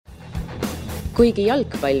Kuigi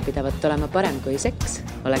jalgpall pidavat olema parem kui seks,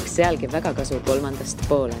 oleks sealgi väga kasu 3.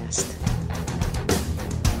 poolajast.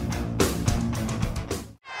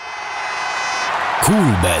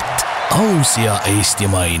 Kuulbet, aus ja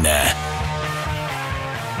eestimaine.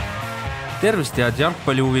 Tervist head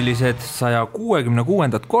jalgpallihuvilised,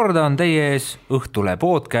 166. korda on teie ees Õhtule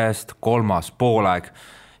podcast 3. poolaeg.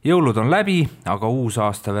 Jõulud on läbi, aga uus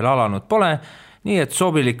aasta veel alanud pole, nii et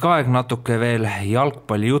sobilik aeg natuke veel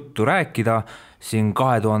jalgpalli juttu rääkida siin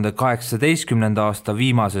 2018. aasta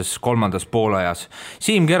viimases 3. poolajas.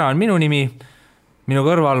 Siim Kera on minu nimi, minu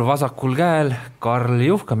kõrval vasakul käel Karl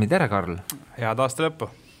Juhkami, tere Karl! Head aasta lõppu!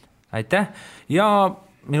 Aitäh! Ja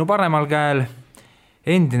minu paremal käel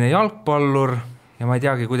endine jalgpallur ja ma ei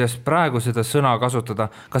teagi, kuidas praegu seda sõna kasutada,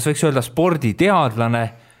 kas võiks öelda sporditeadlane?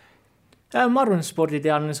 Ma arvan,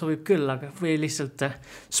 sporditeadlane sobib küll, aga või lihtsalt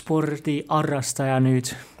spordiarrastaja nüüd,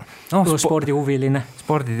 spordihuviline.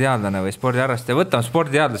 Sporditeadlane või spordiarrastaja, võtame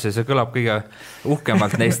sporditeadlase, see kõlab kõige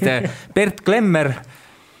uhkemalt neist. Bert Klemmer,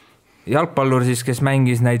 jalgpallur siis, kes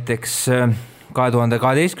mängis näiteks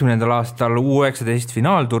 2012. aastal U19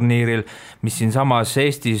 finaalturniiril, mis siin samas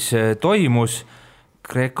Eestis toimus,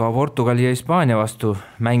 Kreeka, Portugali ja Hispaania vastu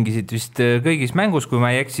mängisid vist kõigis mängus, kui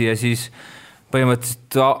ma ei eksi, ja siis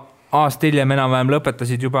põhimõtteliselt aasta hiljem enam-vähem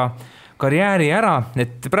lõpetasid juba karjääri ära,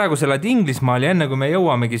 et praegu sa oled Inglismaal ja enne kui me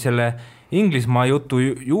jõuamegi selle Inglismaa jutu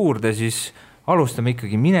juurde, siis alustame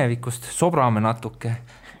ikkagi minevikust, sobrame natuke,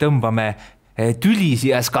 tõmbame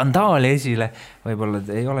tülisi ja skandaali esile. Võib-olla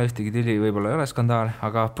ei ole ühtegi tüli, võib-olla ei ole skandaal,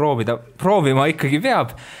 aga proovima ikkagi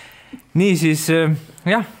peab. Nii siis,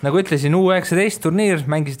 jah, nagu ütlesin, U19 turniir,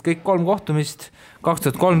 mängisid kõik 3 kohtumist,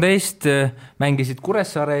 2013 mängisid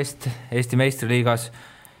Kuressaare eest Eesti meistriliigas,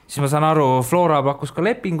 siis ma saan aru, Flora pakkus ka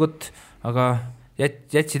lepingut, aga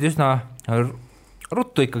jätsid üsna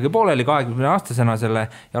ruttu ikkagi pooleli 20-aastasena selle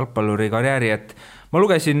jalgpalluri karjääri, et ma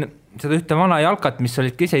lugesin seda ühte vana jalkat, mis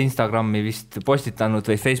olid ise Instagrami vist postitanud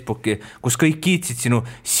või Facebooki, kus kõik kiitsid sinu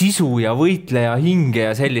sisu ja võitleja hinge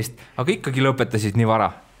ja sellist, aga ikkagi lõpetasid nii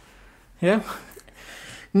vara. Jah,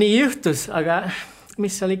 nii juhtus, aga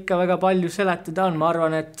mis seal ikka väga palju seletada on, ma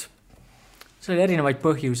arvan, et see oli erinevaid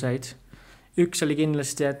põhjuseid. Üks oli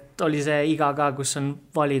kindlasti, et oli see iga ka, kus on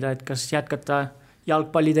valida, et kas jätkata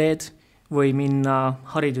jalgpalliteed või minna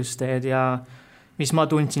haridusteed, ja mis ma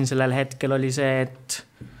tundsin sellel hetkel oli see, et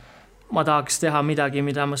ma tahaks teha midagi,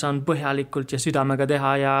 mida ma saan põhjalikult ja südamega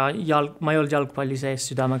teha, ja ma ei olnud jalgpalli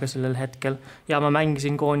sees südamega sellel hetkel ja ma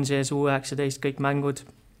mängisin koondise ees U19 kõik mängud,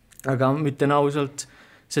 aga ma ütlen ausalt,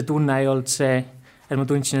 see tunne ei olnud see, et ma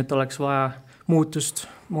tundsin, et oleks vaja muutust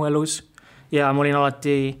mu elus ja ma olin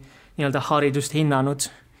alati nii-öelda haridust hinnanud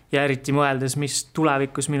ja eriti mõeldes, mis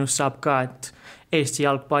tulevikus minust saab ka, et Eesti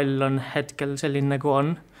jalgpall on hetkel selline, nagu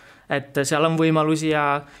on, et seal on võimalusi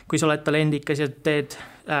ja kui sa oled talendikas ja teed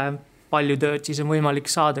palju tööd, siis on võimalik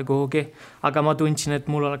saada kuhugi, aga ma tundsin, et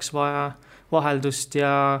mul oleks vaja vaheldust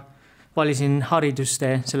ja valisin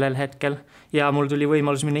haridustee sellel hetkel ja mul tuli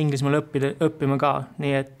võimalus minna Inglismaal õppima ka,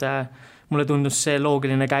 nii et mulle tundus see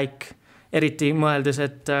loogiline käik, eriti mõeldes,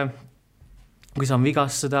 et kui saan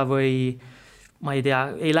vigastada või ma ei tea,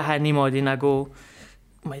 ei lähe niimoodi nagu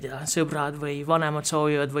ma ei tea, sõbrad või vanemad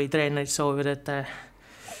soovivad või treenerid soovivad, et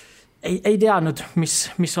ei teadnud,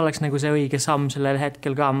 mis oleks nagu see õige samm sellel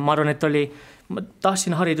hetkel ka. Ma arvan, et ma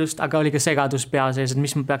tahtsin haridust, aga oli ka segadus pea sees, et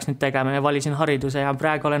mis ma peaks nüüd tegema ja valisin hariduse ja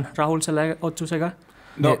praegu olen rahul selle otsusega.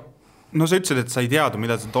 No sa ütlesid, et sa ei teadu,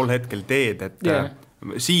 mida sa tol hetkel teed, et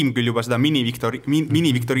Siim küll juba seda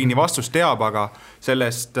mini-viktoriini vastust teab, aga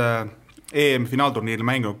sellest EM finaalturniiril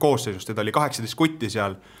mänginud koosseisust, teda oli 18 kutti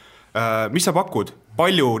seal. Mis sa pakud?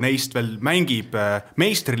 Palju neist veel mängib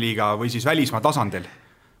meistriliiga või siis välismaa tasandil,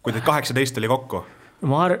 kui teid 18 oli kokku?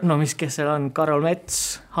 Mis kes seal on? Karol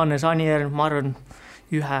Mets, Hannes Anier, ma arvan,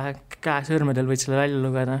 ühe käe sõrmedel võid selle välja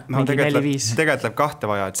lugeda. Tegelikult läheb 2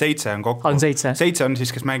 vaja, et 7 on kokku. 7 on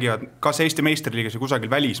siis, kes mängivad kas Eesti meistriliigas või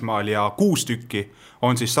kusagil välismaal ja 6 tükki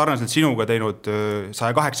on siis sarnaselt sinuga teinud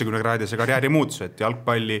 180-kraadise karjääri muutus, et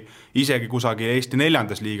jalgpalli isegi kusagil Eesti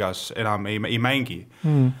 4. liigas enam ei mängi.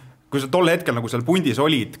 Kui sa tol hetkel nagu seal pundis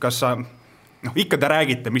olid, kas sa, ikka te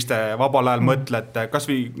räägite, mis te vabal ajal mõtlete, kas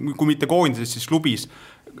või kui mitte koondises, siis klubis,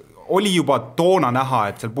 oli juba toona näha,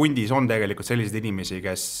 et seal pundis on tegelikult sellised inimesi,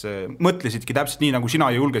 kes mõtlesidki täpselt nii, nagu sina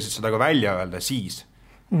julgesid seda ka välja öelda siis?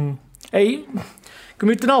 Ei, kui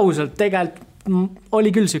ma ütlen ausalt, tegelikult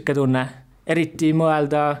oli küll süke tunne, eriti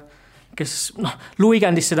mõelda, kes,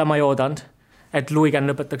 Luigendist seda ma ei oodanud, et Luigend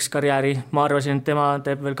lõpetaks karjääri, ma arvasin, et tema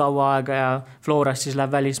teeb veel kaua aega ja Florast siis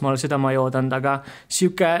läheb välismaal, seda ma ei oodanud, aga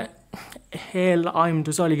süke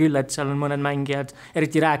eelaimdus oli küll, et seal on mõned mängijad,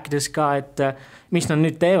 eriti rääkides ka, et mis nad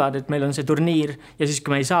nüüd teevad, et meil on see turniir ja siis,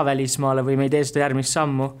 kui me ei saa välismaale või me ei tee seda järgmist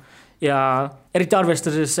sammu ja eriti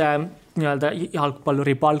arvestades nii-öelda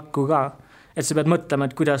jalgpalluri palku ka, et sa pead mõtlema,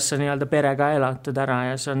 et kuidas sa nii-öelda perega elatad ära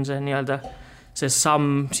ja see on see nii-öelda see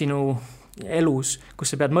samm sinu elus,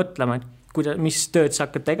 kus sa pead mõtlema, et mis tööd sa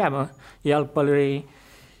hakkad tegema. Jalgpalluri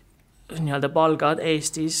nii-öelda palgad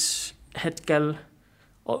Eestis hetkel,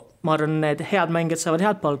 ma arvan, need head mängijad saavad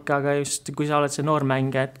head palka, aga just kui sa oled see noor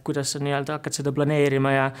mängija, et kuidas sa nii-öelda hakkad seda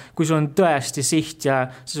planeerima ja kui sul on tõesti siht ja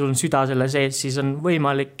sul on süda selle sees, siis on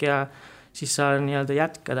võimalik ja siis sa nii-öelda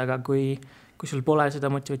jätkad, aga kui sul pole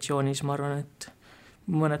seda motivatsiooni, siis ma arvan, et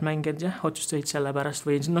mõned mängijad otsustasid selle pärast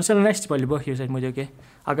või seal on hästi palju põhjuseid muidugi,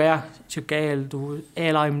 aga jah, siuke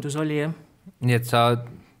eelaimdus oli jah. Nii et sa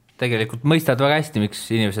tegelikult mõistad väga hästi, miks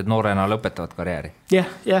inimesed noorena lõpetavad karjääri.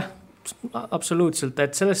 Jah, absoluutselt,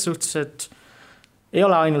 et selles suhtes, et ei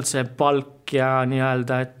ole ainult see palk ja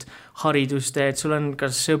nii-öelda, et haridus teed, sul on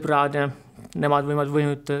kas sõbrad ja nemad võivad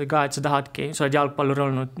võinutada ka, et sa tahadki, sa oled jalgpallur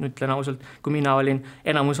olnud, ütlen ausalt, kui mina olin,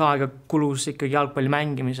 enamus aega kulus ikkagi jalgpalli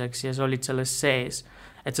mängimiseks ja sa olid selles sees,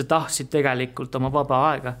 et sa tahtsid tegelikult oma vaba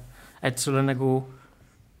aega, et sul on nagu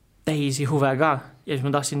teisi huve ka ja siis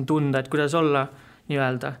ma tahtsin tunda, et kuidas olla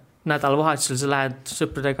nii-öelda nädalavahetusel sa lähed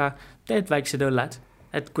sõpradega, teed väiksed õlled,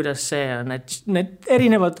 et kuidas see on, et need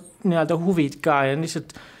erinevad nii-öelda huvid ka ja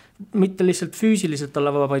lihtsalt, mitte lihtsalt füüsiliselt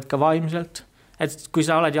olla vaba, vaid ka vaimselt. Et kui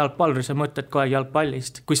sa oled jalgpallur, sa mõtled kohe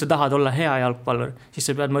jalgpallist. Kui sa tahad olla hea jalgpallur, siis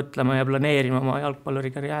sa pead mõtlema ja planeerima oma jalgpalluri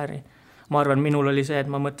karjääri. Ma arvan, minul oli see, et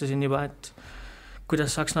ma mõtlesin juba, et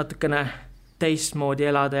kuidas saaks natukene teistmoodi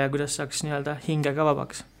elada ja kuidas saaks nii-öelda hingega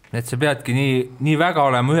vabaks. Et sa peadki nii väga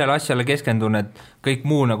olema ühele asjale keskendun, et kõik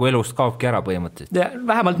muu nagu elust kaobki ära põhimõtteliselt. Ja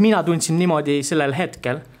vähemalt mina tundsin niimoodi sellel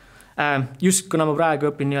hetkel. Just kuna ma praegu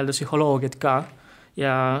õpin nii-öelda psühholoogiat ka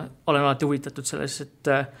ja olen alati huvitatud selles, et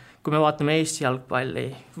kui me vaatame Eesti jalgpalli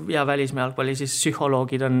ja välismaa jalgpalli, siis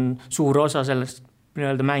psühholoogid on suur osa sellest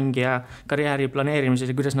nii-öelda mängija karjääri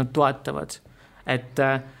planeerimises ja kuidas nad toetavad. Et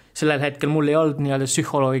sellel hetkel mul ei olnud nii-öelda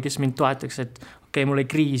psühholoogi, kes mind toetaks, et mul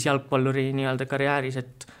ei kriis jalgpalluri nii-öelda karjääris,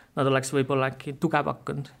 et nad oleks võib-olla äkki tuge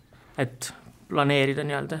pakkunud, et planeerida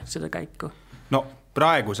nii-öelda seda käiku. No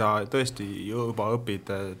praegu sa tõesti juba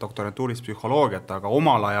õpid doktorantuuris psühholoogiat, aga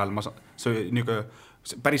omal ajal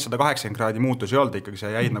päris 180 kraadi muutus ei olnud, ikkagi sa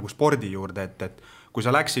jäid nagu spordi juurde, et kui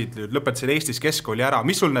sa lõpetasid Eestis keskkooli ära,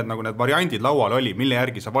 mis sul need variandid laual oli, mille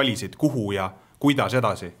järgi sa valisid, kuhu ja kuidas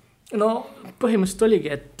edasi? No põhimõtteliselt oligi,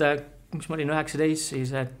 et mis ma olin 19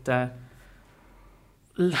 siis, et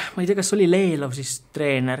ma ei tea, kas oli Leelov siis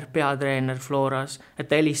treener, peatreener Floras, et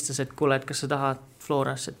ta helistas, et kuule, et kas sa tahad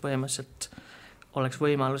Floras, et põhimõtteliselt oleks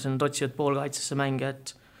võimalus, nad otsivad poolkaitsesse mängija,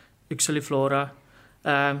 et üks oli Flora,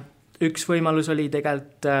 üks võimalus oli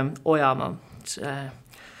tegelikult Ojamaa,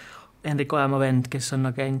 Henrik Ojamaa vend, kes on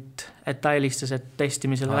agent, et ta helistas, et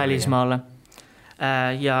testimisele välismaale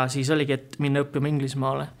ja siis oligi, et minna õppima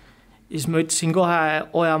Inglismaale. Ja siis ma ütlesin kohe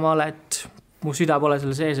Ojamaale, et mu süda pole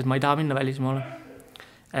selle sees, et ma ei taha minna välismaale.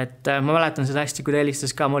 Et ma mäletan seda hästi, kui ta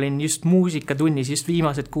helistas ka, ma olin just muusikatunnis, just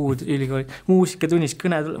viimased kuud ülikooli, muusikatunnis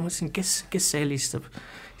kõne, ma mõtlesin, kes see helistab.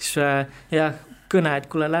 Siis kõne, et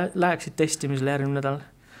kuule, läheksid testimisele järgmine nädal.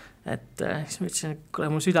 Et siis ma ütlesin, et kuule,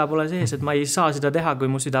 mu süda pole sees, et ma ei saa seda teha, kui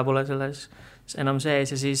mu süda pole selles enam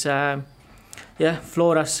sees. Ja siis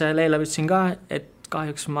Florasse Leelab ütlesin ka, et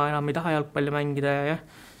kahjuks ma enam ei taha jalgpalli mängida ja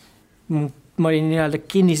ma olin nii-öelda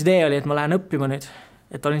kinnis idee oli, et ma lähen õppima nüüd,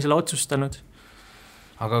 et olin selle otsustanud.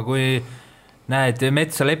 Aga kui näed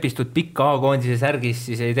Metsa lepistut pikka A-koondise särgis,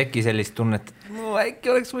 siis ei teki sellist tunnet, et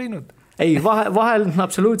äkki oleks võinud. Ei, vahel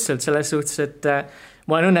absoluutselt selles suhtes, et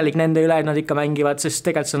ma olen õnnelik nende üle, et nad ikka mängivad, sest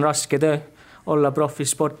tegelikult see on raske töö olla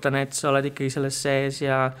profisportlane, et sa oled ikkagi selles sees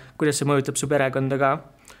ja kuidas see mõjutab su perekonda ka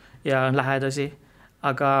ja lähedasi.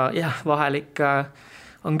 Aga jah, vahel ikka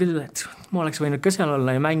on küll, et ma oleks võinud ka seal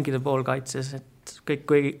olla ja mängida poolkaitses, et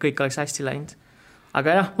kõik oleks hästi läinud.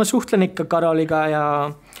 Aga jah, ma suhtlen ikka Karoliga ja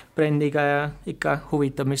Brendiga ja ikka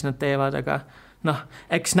huvitab, mis nad teevad, aga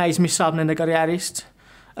eks näis, mis saab nende karjäärist.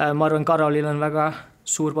 Ma arvan, Karolil on väga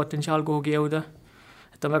suur potentsiaal kuhugi jõuda,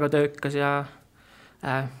 et on väga töökas ja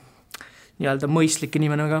nii-öelda mõistlik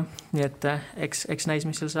inimene ka, nii et eks näis,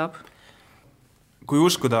 mis seal saab. Kui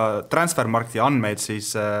uskuda Transfermarkti andmeid,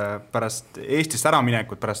 siis pärast Eestist ära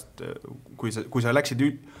minekut, pärast kui sa läksid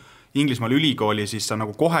Inglismaal ülikooli, siis sa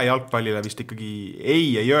nagu kohe jalgpallile vist ikkagi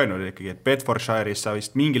ei öelnud ikkagi, et Bedfordshire'is sa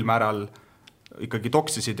vist mingil määral ikkagi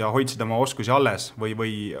toksisid ja hoidsid oma oskusi alles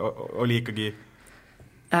või oli ikkagi?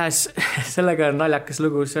 Sellega on naljakas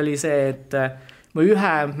lugu, see oli see, et ma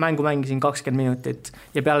ühe mängu mängisin 20 minutit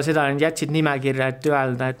ja peale seda jätsid nimekirja, et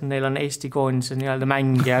öelda, et neil on Eesti koondise nii-öelda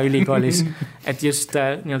mängija ülikoolis, et just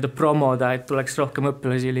nii-öelda promoda, et tuleks rohkem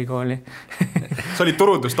õpilasi ülikooli. See oli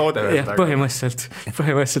turundustoode.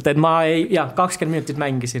 Põhimõtteliselt, et ma 20 minutit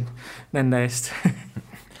mängisin nende eest.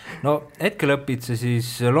 No hetkel õpid sa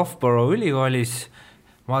siis Loughborough ülikoolis,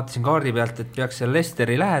 vaatasin kaardi pealt, et peaks seal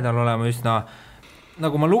Leicesteri lähedal olema üsna,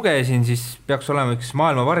 nagu ma lugesin, siis peaks olema üks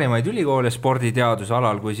maailma parimaid ülikoole sporditeaduse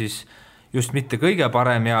alal, kui siis just mitte kõige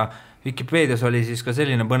parem ja Wikipedias oli siis ka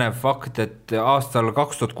selline põnev fakt, et aastal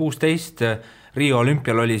 2016 Rio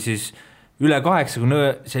olümpial oli siis üle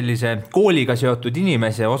 80 sellise kooliga seotud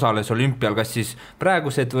inimese osales olümpial, kas siis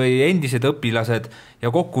praegused või endised õpilased ja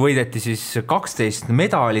kokku võideti siis 12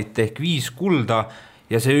 medalit ehk 5 kulda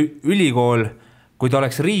ja see ülikool, kui ta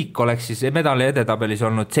oleks riik, oleks siis medali edetabelis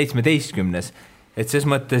olnud 17. Et ses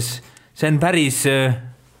mõttes see on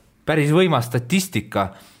päris võimas statistika,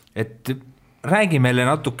 et räägi meile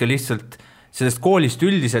natuke lihtsalt sellest koolist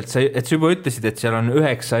üldiselt, et sa juba ütlesid, et seal on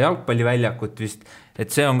 9 jalgpalliväljakut vist,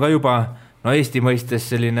 et see on ka juba Eesti mõistes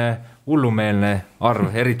selline hullumeelne arv,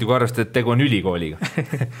 eriti kui arvestada, et tegu on ülikooliga.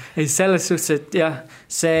 Selles suhtes, et jah,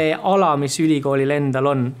 see ala, mis ülikoolil endal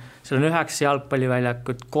on, seal on 9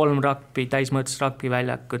 jalgpalliväljakut, 3 rugby, täismõõtus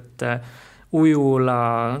rugbyväljakut, ujula,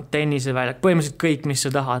 tenniseväljak, põhimõtteliselt kõik, mis sa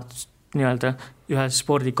tahad nii-öelda ühel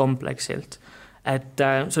spordikompleksilt. Et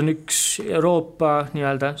see on üks Euroopa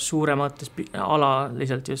nii-öelda suurematest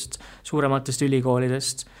alaliselt just suurematest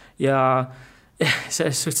ülikoolidest ja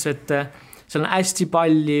selles suhtes, et seal on hästi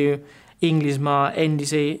palju Inglismaa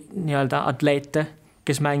endisi nii-öelda atleete,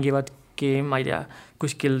 kes mängivadki, ma ei tea,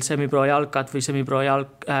 kuskil semipro jalkat või semipro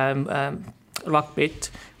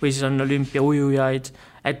rugbyt või siis on olümpia ujujaid,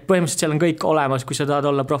 et põhimõtteliselt seal on kõik olemas, kui sa tahad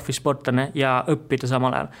olla profisportlane ja õppida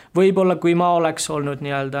samal ajal. Võib-olla kui ma oleks olnud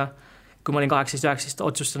nii-öelda, kui ma olin 18-19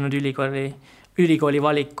 otsustanud ülikooli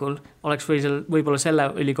valikul, oleks võib-olla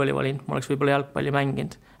selle ülikooli valinud, ma oleks võib-olla jalgpalli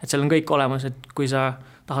mänginud. Et seal on kõik olemas, et kui sa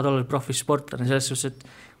tahad olla profisportlane, selles suhtes, et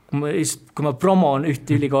kui ma promon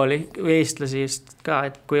ühte ülikooli või eestlasi ka,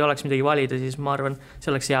 et kui oleks midagi valida, siis ma arvan,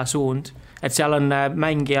 see oleks hea suund. Et seal on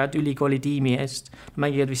mängijad ülikooli tiimi eest,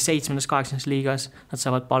 mängijad vist 7-8 liigas, nad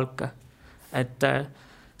saavad palka. Et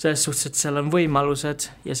selles suhtes, et seal on võimalused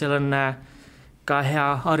ja seal on ka hea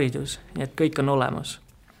haridus, nii et kõik on olemas.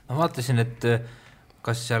 Ma vaatasin, et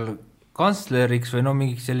kas seal kantsleriks või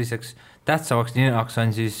mingiks selliseks tähtsamaks ninaks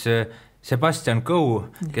on siis Sebastian Coe,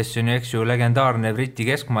 kes on ju legendaarne Briti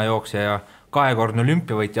keskmaajooksja ja 2-kordne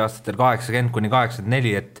olümpiavõitja aastatel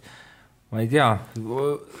 80-84, et ma ei tea,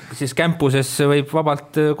 siis campuses võib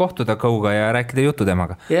vabalt kohtuda Coe'ga ja rääkida juttu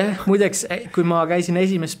temaga. Muideks, kui ma käisin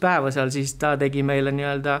esimest päeva seal, siis ta tegi meile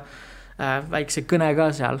nii-öelda väikse kõne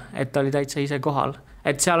ka seal, et ta oli täitsa ise kohal.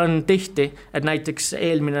 Et seal on tihti, et näiteks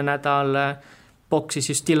eelmine nädal boksis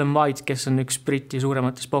just Dylan White, kes on üks Briti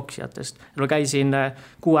suurematest boksijatest. Ma käisin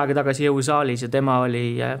 6 aega tagasi jõusaalis ja tema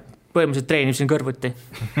oli põhimõtteliselt treenib siin kõrvuti.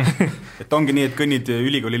 Et ongi nii, et kõnnid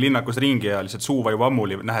ülikooli linnakus ringi ja lihtsalt suuva juba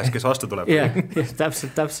ammuli nähes, kes vastu tuleb. Jah,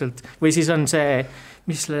 täpselt. Või siis on see,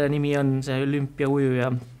 mis selle nimi on, see olümpia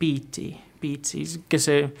ujuja Beatty, kes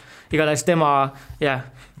igatahes tema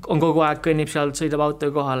on kogu aeg kõnnib seal, sõidab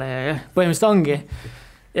auto kohale ja põhimõtteliselt ongi.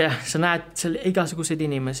 Jah, sa näed seal igasuguseid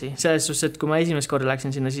inimesi. Selles suhtes, et kui ma esimest korda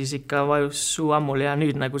läksin sinna, siis ikka vajus suu ammul ja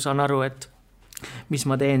nüüd nagu saan aru, et mis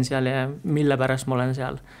ma teen seal ja mille pärast ma olen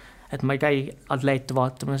seal. Et ma ei käi atleete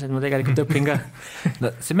vaatamas, et ma tegelikult õpin ka.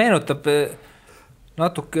 No, see meenutab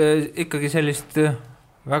natuke ikkagi sellist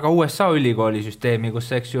väga USA ülikooli süsteemi, kus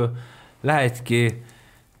eks ju lähedki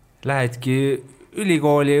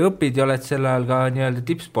ülikooli õpid ja oled selle ajal ka nii-öelda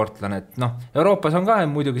tippsportlane, et Euroopas on ka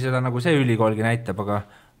muidugi seda nagu see ülikoolgi näitab, aga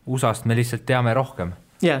USA-st me lihtsalt teame rohkem.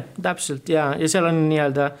 Jah, täpselt ja seal on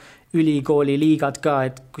nii-öelda ülikooli liigad ka,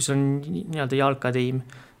 et kus on nii-öelda jalkatiim,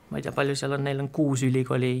 ma ei tea, palju seal on, neil on 6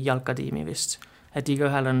 ülikooli jalkatiimi vist, et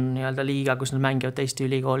igaühel on nii-öelda liiga, kus nad mängivad teiste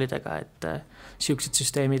ülikoolidega, et siuksed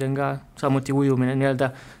süsteemid on ka, samuti ujumine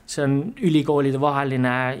nii-öelda, see on ülikoolide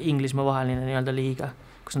vaheline, Inglismaa vaheline nii-öelda liiga,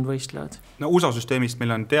 kus nad võistlevad. No USA süsteemist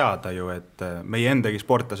meil on teada ju, et meie endagi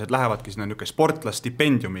sportlased lähevadki sinna niisugune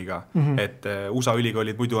sportlastipendiumiga, et USA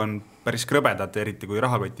ülikoolid muidu on päris krõbedad, eriti kui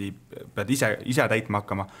rahakoti pead ise täitma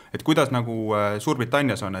hakkama. Et kuidas nagu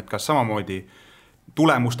Suurbritannias on, et kas samamoodi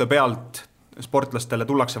tulemuste pealt sportlastele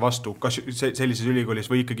tullakse vastu, kas sellises ülikoolis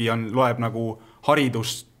või ikkagi loeb nagu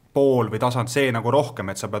hariduspool või tasand see nagu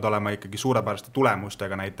rohkem, et sa pead olema ikkagi suurepäraste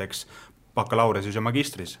tulemustega näiteks bakalaureasis ja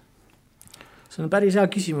magistris? See on päris hea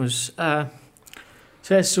küsimus.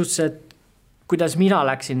 Selles suhtes, et kuidas mina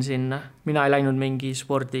läksin sinna, mina ei läinud mingi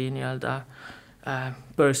spordi nii-öelda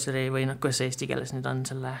bursary või kuidas eesti keeles nüüd on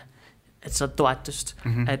selle, et saad toetust.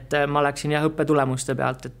 Et ma läksin õppetulemuste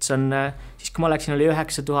pealt, et see on, siis kui ma läksin, oli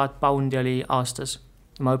 9000 poundi oli aastas.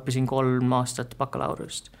 Ma õppisin 3 aastat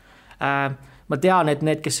bakalaureust. Ma tean, et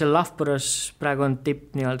need, kes seal Loughborough's praegu on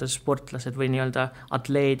tipp nii-öelda sportlased või nii-öelda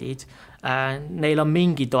atleedid, neil on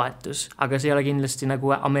mingi toetus, aga see ei ole kindlasti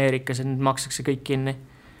nagu Ameerikas, et nüüd makstakse kõik kinni.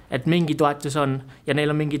 Et mingi toetus on ja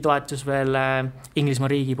neil on mingi toetus veel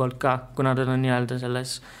Inglismaa riigi poolt ka, kuna nad on nii-öelda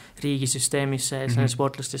selles riigisüsteemis, selles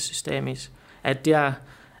sportlastes süsteemis. Et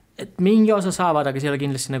et mingi osa saavad, aga see ei ole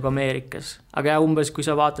kindlasti nagu Ameerikas. Aga umbes, kui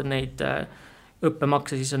sa vaatad neid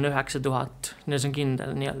õppemakse, siis on 9000. See on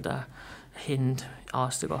kindel nii-öelda hind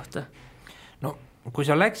aasta kohta. No, kui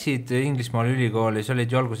sa läksid Inglismaal ülikooli, sa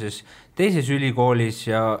olid ju alguses teises ülikoolis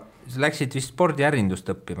ja läksid vist spordiärindust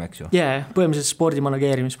õppima, eks ju? Põhimõtteliselt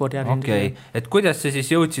spordimanageerimine, spordiärindus. Okei, et kuidas sa siis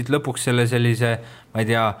jõudsid lõpuks sellise, ma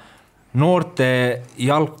ei tea, noorte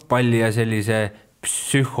jalgpalli ja sellise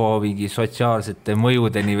psühhovigi sotsiaalsete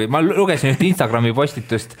mõjudeni või ma lugesin üht Instagrami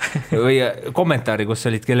postitust või kommentaari, kus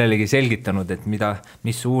olid kellelegi selgitanud, et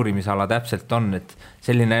mis uurimisala täpselt on, et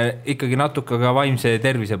selline ikkagi natuke ka vaimse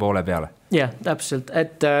tervise poole peale. Täpselt,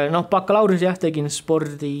 et bakalaureus tegin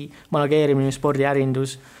spordi manageerimine,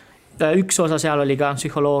 spordiärindus. Üks osa seal oli ka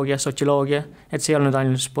psühholoogia, sotsioloogia, et see ei olnud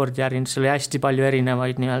ainult spordiärindus, see oli hästi palju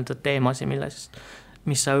erinevaid nii-öelda teemasid,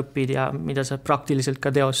 mis sa õpid ja mida sa praktiliselt ka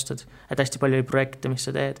teostad. Et hästi palju oli projekte, mis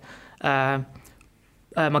sa teed.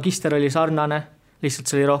 Magister oli sarnane, lihtsalt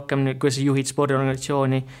see oli rohkem, kuidas sa juhid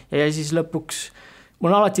spordiorganisatsiooni ja siis lõpuks mul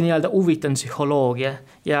on alati nii-öelda huvitanud psühholoogia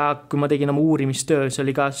ja kui ma tegin oma uurimistöö, see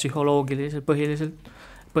oli ka psühholoogiliselt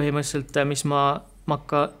põhimõtteliselt, mis ma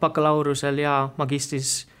bakalaureusel ja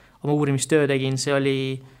magistris oma uurimistöö tegin, see oli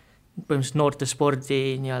põhimõtteliselt noorte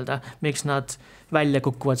spordi nii-öelda, miks nad välja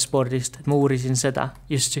kukkuvad spordist, et ma uurisin seda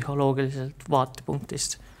just psühholoogiliselt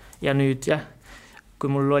vaatepunktist. Ja nüüd kui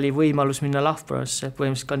mul oli võimalus minna Loughborough'sse,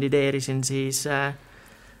 põhimõtteliselt kandideerisin, siis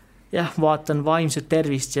vaatan vaimset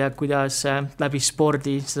tervist ja kuidas läbi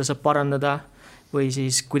spordi seda saab parandada või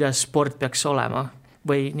siis kuidas sport peaks olema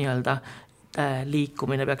või nii-öelda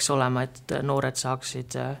liikumine peaks olema, et noored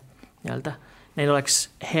saaksid nii-öelda, neil oleks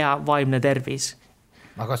hea vaimne tervis.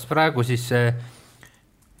 Aga kas praegu siis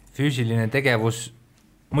füüsiline tegevus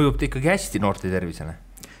mõjub ikkagi hästi noorte tervisele?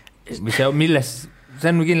 See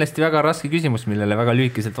on kindlasti väga raske küsimus, millele väga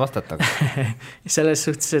lühikeselt vastata. Selles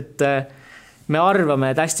suhtes, et me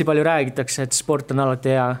arvame, et hästi palju räägitakse, et sport on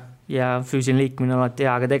alati hea ja füüsiline liikumine on alati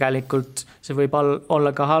hea, aga tegelikult see võib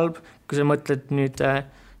olla ka halb, kui sa mõtled nüüd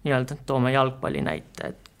nii-öelda toome jalgpalli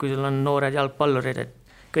näite, et kui sul on noored jalgpallurid,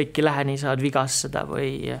 et kõik ei lähe nii, saad vigastada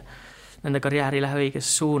või nende karjääri lähe õiges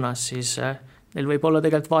suunas, siis neil võib olla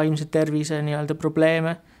tegelikult vaimse tervise nii-öelda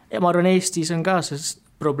probleeme ja ma arvan, Eestis on ka see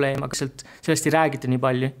probleem, aga sellest ei räägita nii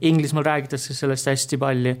palju. Inglismaal räägitakse sellest hästi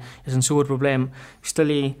palju ja see on suur probleem. Vist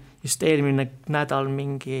oli just eelmine nädal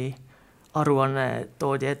mingi aruanne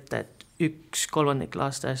toodi ette, et 1/3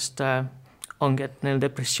 lastest ongi, et neil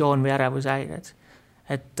depressioon või ärevushäired.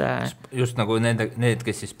 Just nagu need,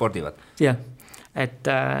 kes siis spordivad?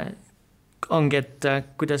 Et ongi, et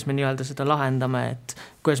kuidas me nii-öelda seda lahendame, et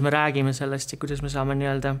kuidas me räägime sellest ja kuidas me saame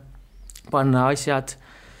nii-öelda panna asjad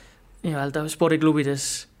nii-öelda spordiklubides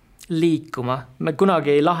liikuma. Me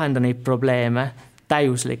kunagi ei lahenda neid probleeme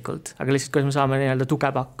täiuslikult, aga lihtsalt kuidas me saame nii-öelda tuge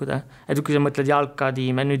pakkuda. Et kui sa mõtled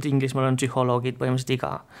jalkatiime, nüüd Inglismaal on psühholoogid põhimõtteliselt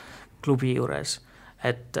iga klubi juures.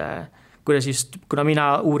 Et kuidas just, kuna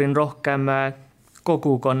mina uurin rohkem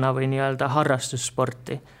kogukonna või nii-öelda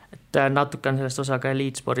harrastussporti, et natuke on sellest osa ka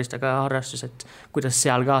eliitspordist, aga harrastus, et kuidas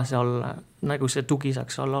seal ka see olla, nagu see tugi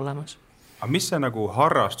saaks olla olemas. Aga mis see nagu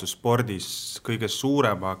harrastusspordis kõige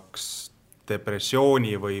suuremaks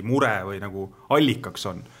depressiooni või mure või nagu allikaks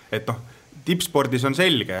on? Et tippspordis on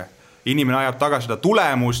selge, inimene ajab taga seda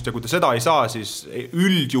tulemust ja kui ta seda ei saa, siis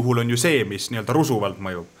üldjuhul on ju see, mis nii-öelda rusuvalt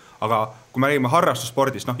mõjub. Aga kui me räägime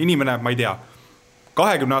harrastusspordis, inimene, ma ei tea,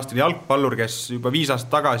 20-aastane jalgpallur, kes juba 5 aastat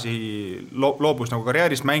tagasi loobus nagu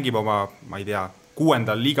karjäärist, mängib oma, ma ei tea,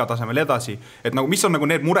 6. liiga tasemel edasi, et nagu, mis on nagu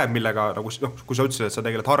need mured, millega, nagu, kui sa ütlesid, et sa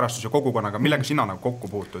tegeled harrastus- ja kogukonnaga, millega sina nagu kokku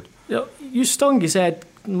puutud? Ja just ongi see, et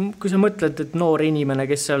kui sa mõtled, et noor inimene,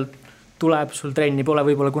 kes seal tuleb sul trenni, pole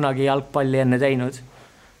võib-olla kunagi jalgpalli enne teinud,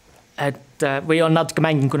 et, või on natuke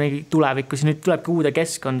mänginud kunagi tulevikus ja nüüd tuleb ka uude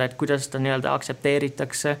keskkonda, et kuidas ta nii-öelda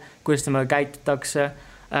aksepteeritakse, kuidas temaga käitutakse,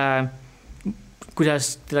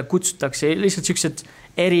 kuidas teda kutsutakse, lihtsalt sellised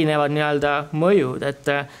erinevad nii-öelda mõjud, et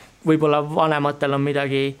võib-olla vanematel on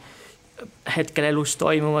midagi hetkel elus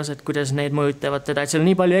toimumas, et kuidas need mõjutavad teda, et seal on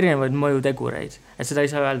nii palju erinevaid mõjutegureid, et seda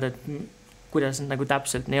ei saa öelda, et kuidas nagu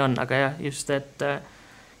täpselt nii on, aga jah, just, et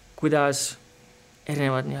kuidas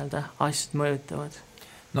erinevad nii-öelda asjad mõjutavad.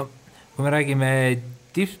 No kui me räägime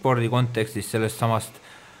tippspordi kontekstis sellest samast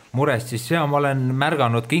murest, siis ma olen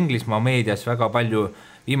märganud ka Inglismaa meedias väga palju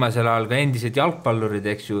viimasel ajal ka endised jalgpallurid,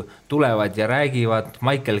 eks ju, tulevad ja räägivad,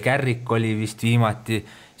 Michael Carrick oli vist viimati,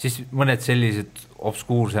 siis mõned sellised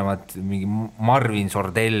obskuursemad, mingi Marvin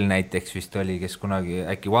Sordell näiteks vist oli, kes kunagi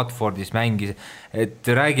äkki Watfordis mängis, et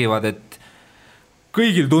räägivad, et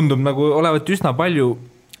kõigil tundub nagu olevat üsna palju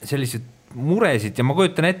sellised muresid ja ma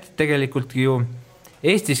kujutan ette tegelikult ju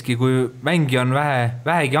Eestiski, kui mängija on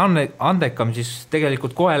vähegi andekam, siis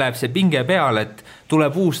tegelikult kohe läheb see pinge peale, et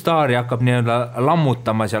tuleb uus staar ja hakkab nii-öelda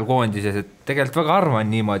lammutama seal koondises, et tegelikult väga harva on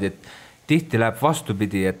niimoodi, et tihti läheb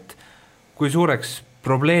vastupidi, et kui suureks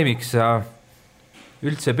probleemiks sa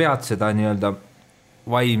üldse pead seda nii-öelda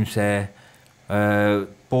vaimse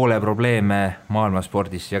poole probleeme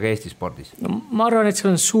maailmaspordis ja ka Eesti spordis? No, ma arvan, et see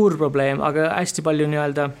on suur probleem, aga hästi palju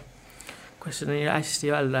nii-öelda, kuidas seda nii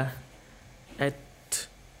hästi öelda, et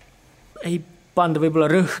ei panda võib-olla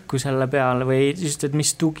rõhku selle peale või just, et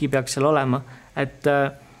mis tugi peaks seal olema, et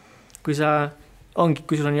kui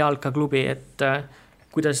sul on jalkaklubi, et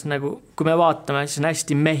kuidas nagu, kui me vaatame, siis on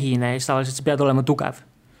hästi mehine ja tavaliselt sa pead olema tugev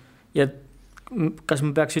ja kas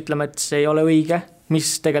ma peaks ütlema, et see ei ole õige,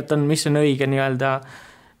 mis tegelikult on, mis on õige nii-öelda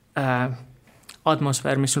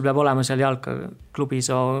atmosfäär, mis sul peab olema seal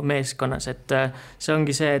jalkaklubis o meeskonnas, et see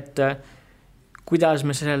ongi see, et kuidas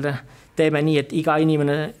me selle teeme nii, et iga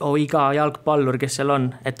inimene, iga jalgpallur, kes seal on,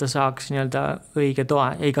 et ta saaks nii-öelda õige toe,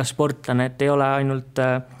 iga sportlane, et ei ole ainult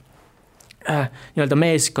nii-öelda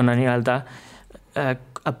meeskonna nii-öelda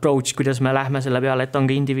approach, kuidas me lähme selle peale, et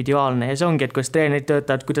ongi individuaalne ja see ongi, et kuidas treenerid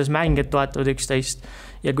töötavad, kuidas mängijad toetavad üksteist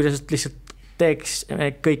ja kuidas lihtsalt teeks,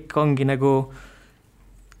 kõik ongi nagu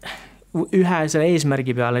ühe selle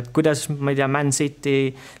eesmärgi peale, et kuidas, ma ei tea, Man City,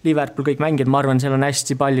 Liverpool, kõik mängijad, ma arvan, seal on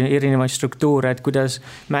hästi palju erinevaid struktuure, et kuidas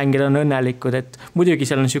mängijad on õnnelikud, et muidugi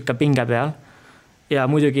seal on niisugune pinge peal ja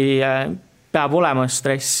muidugi peab olema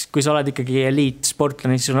stress, kui sa oled ikkagi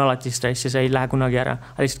eliitsportlane, siis on alati stress ja see ei lähe kunagi ära,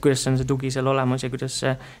 aga lihtsalt kuidas on see tugi seal olemas ja kuidas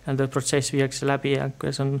see nii-öelda protsess viiakse läbi ja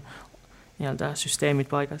kuidas on nii-öelda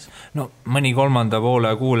süsteemid paigas. No mõni kolmanda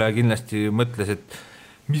poole kuulaja kindlasti mõtles, et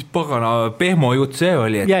mis pagana pehmo jutt see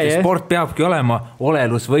oli, et sport peabki olema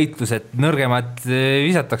olelusvõitlus, et nõrgemad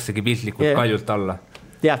visataksegi piltlikult kaljult alla.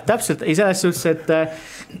 Jah, täpselt, ei selles suhtes,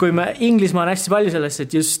 et kui me Inglismaa on hästi palju sellest,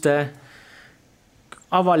 et just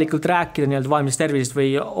avalikult rääkida nii-öelda vaimsest tervisest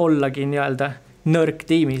või ollagi nii-öelda nõrk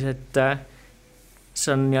tiimis, et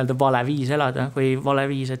see on nii-öelda vale viis elada või vale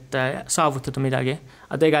viis, et saavutada midagi.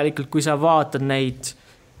 Aga tegelikult, kui sa vaatad neid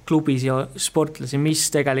klubis ja sportlasi,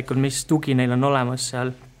 mis tugi neil on olemas seal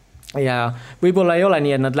ja võib-olla ei ole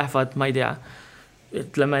nii, et nad lähevad, ma ei tea,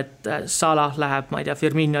 ütleme, et Salah läheb, ma ei tea,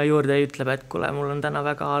 Firmino juurde ja ütleb, et kuule, mul on täna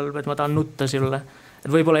väga halb, et ma tahan nutta sulle. Et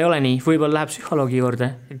võib-olla ei ole nii, võib-olla läheb psühholoogi juurde,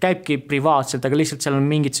 käibki privaatselt, aga lihtsalt seal on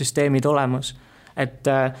mingid süsteemid olemas, et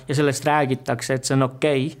ja sellest räägitakse, et see on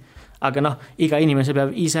okei. Aga noh, iga inimese peab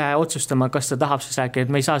ise otsustama, kas ta tahab siis rääkida,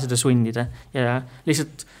 et me ei saa seda sundida ja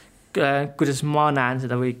lihtsalt kuidas ma näen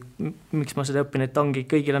seda või miks ma seda õpin, et ongi,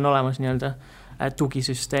 kõigil on olemas nii-öelda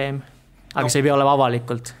tugisüsteem, aga see ei pea olema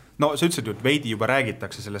avalikult. No sa ütlesid ju, et veidi juba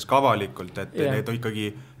räägitakse sellest ka avalikult, et need ikkagi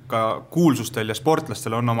ka kuulsustel ja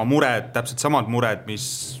sportlastel on oma mured, täpselt samad mured, mis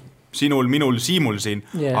sinul, minul, Siimul siin,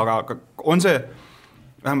 aga on see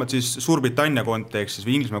vähemalt siis Suurbritannia kontekstis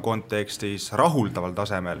või Inglismaa kontekstis rahuldaval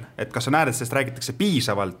tasemel, et kas sa näed, et sellest räägitakse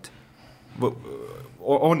piisavalt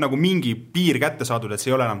on nagu mingi piir kätte saadud, et see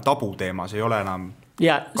ei ole enam tabuteema, see ei ole enam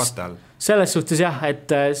katte all. Selles suhtes jah, et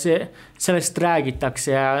sellest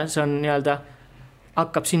räägitakse ja see on nii-öelda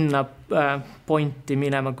hakkab sinna pointi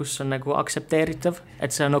minema, kus on nagu aktsepteeritav,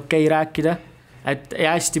 et see on okei rääkida, et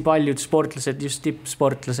ja hästi paljud sportlased, just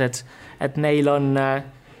tippsportlased, et neil on,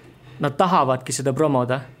 nad tahavadki seda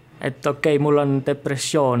promoda, et okei, mul on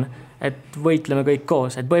depressioon, et võitleme kõik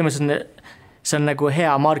koos, et põhimõtteliselt see on nagu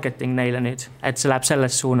hea marketing neile nüüd, et see läheb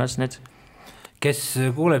selles suunas nüüd. Kes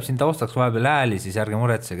kuuleb siin taustaks vahepeal ääli, siis ärge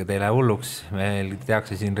muretsege, teile hulluks, meil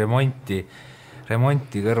tehakse siin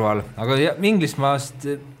remonti kõrval, aga Inglismaast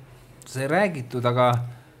see räägitud, aga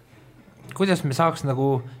kuidas me saaks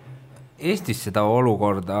nagu Eestis seda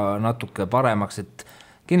olukorda natuke paremaks, et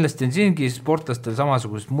kindlasti on siingi sportlastel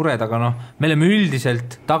samasugused mured, aga noh, me oleme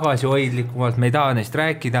üldiselt tagasihoidlikumalt, me ei taha neist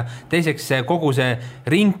rääkida. Teiseks, kogu see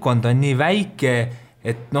ringkond on nii väike,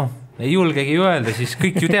 et noh, ei julgegi öelda, siis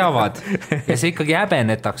kõik ju teavad. Ja see ikkagi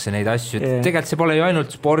häbenetakse neid asju. Tegelikult see pole ju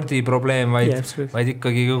ainult spordiprobleem, vaid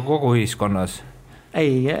ikkagi kogu ühiskonnas.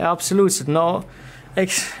 Ei, absoluutselt. No,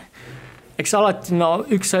 eks alati, no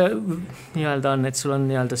üks nii-öelda on, et sul on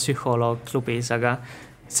nii-öelda psühholoog klubis, aga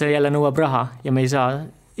see jälle nõuab raha ja me ei saa,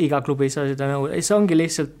 iga klubi ei saa seda nõuda. See ongi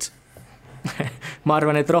lihtsalt, ma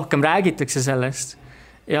arvan, et rohkem räägitakse sellest.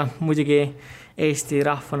 Ja muidugi Eesti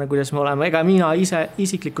rahvana, kuidas me oleme. Ega mina ise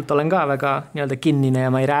isiklikult olen ka väga nii-öelda kinnine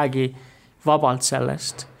ja ma ei räägi vabalt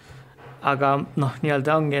sellest. Aga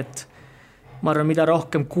nii-öelda ongi, et ma arvan, mida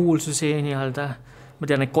rohkem kuulsusi nii-öelda, ma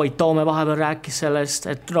tean, et Koit Toome vahepeal rääkis sellest,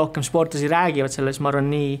 et rohkem sportlasi räägivad sellest, ma arvan,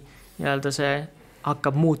 nii nii-öelda see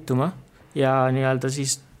hakkab muutuma ja nii-öelda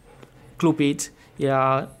siis klubid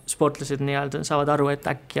ja sportlased nii-öelda saavad aru, et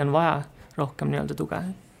äkki on vaja rohkem nii-öelda tuge.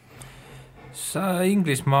 Sa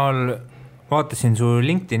Inglismaal vaatasin su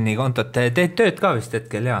LinkedIni kontot, teed tööd ka vist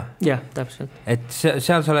hetkel, jaa? Jah, täpselt. Et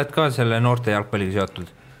seal sa oled ka selle noorte jalgpalliga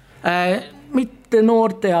seotud? Mitte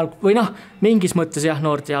noorte või mingis mõttes jah,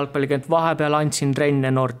 noorte jalgpalliga, et vahepeal andsin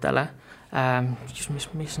trenne noortele.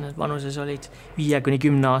 Mis need vanuses olid?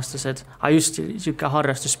 5-10 aastased, just siuke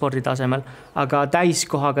harrastusspordi tasemel, aga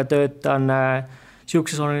täiskohaga töötan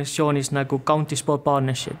siukses organisatsioonis nagu County Sport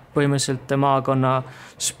Partnership, põhimõtteliselt maakonna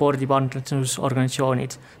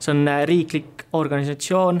spordipartnerlusorganisatsioonid. See on riiklik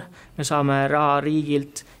organisatsioon, me saame raha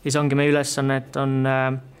riigilt ja see ongi meie ülesanne, et on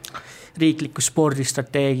riiklikku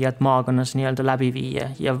spordistrateegiat maakonnas nii-öelda läbi viia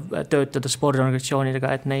ja töötada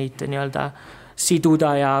spordiorganisatsioonidega, et neid nii-öelda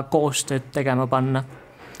siduda ja koostööd tegema panna.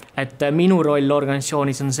 Et minu roll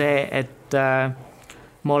organisatsioonis on see, et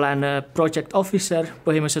ma olen project officer,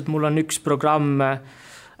 põhimõtteliselt mul on üks programm,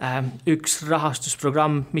 üks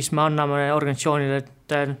rahastusprogramm, mis me anname organisatsioonile,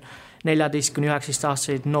 et 14-19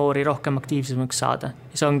 aastaseid noori rohkem aktiivsemaks saada.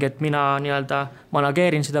 See ongi, et mina nii-öelda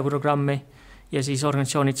manageerin seda programmi ja siis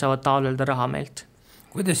organisatsioonid saavad taotleda raha meilt.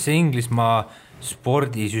 Kuidas see Inglismaa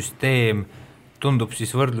spordisüsteem tundub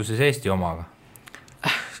siis võrdluses Eesti omaga?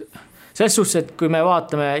 Selles suhtes, et kui me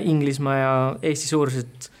vaatame Inglismaa ja Eesti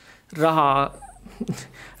suuruselt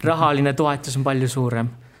rahaline toetus on palju suurem,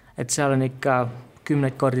 et seal on ikka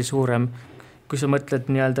 10 kordi suurem, kui sa mõtled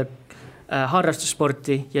nii-öelda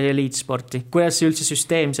harrastussporti ja eliitsporti. Kuidas see üldse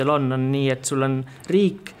süsteem seal on nii, et sul on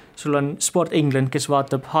riik, sul on Sport England, kes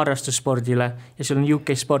vaatab harrastusspordile ja sul on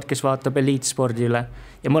UK Sport, kes vaatab eliitspordile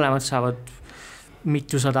ja mõlemad saavad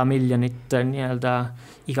mitusada miljonit nii-öelda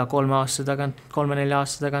iga 3 aasta tagant, 3-4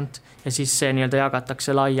 aasta tagant ja siis see nii-öelda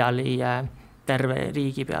jagatakse laiali terve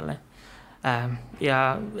riigi peale.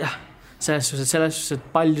 Ja selles suhtes, et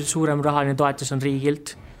palju suurem rahaline toetus on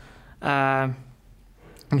riigilt,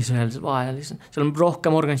 mis on öeldes vahel, seal on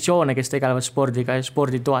rohkem organisatsioone, kes tegelevad spordiga ja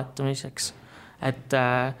spordi toetamiseks, et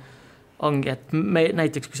ongi, et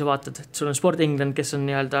näiteks kui sa vaatad, et sul on Sport England, kes on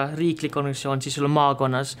nii-öelda riiklik organisatsioon, siis sul on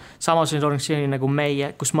maakonnas, samas on organisatsiooni nagu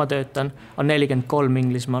meie, kus ma töötan, on 43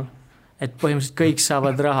 Inglismaal, et põhimõtteliselt kõik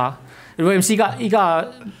saavad raha.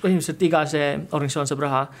 Põhimõtteliselt iga see organisatsioon saab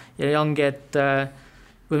raha ja ongi, et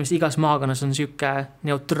põhimõtteliselt igas maakonnas on siuke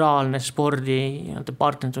neutraalne spordi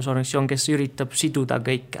partnerlusorganisatsioon, kes üritab siduda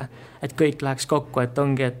kõike, et kõik läheks kokku, et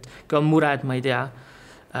ongi, et kui on mured, ma ei tea,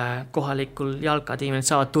 kohalikul jalkatiimil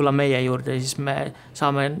saavad tulla meie juurde ja siis me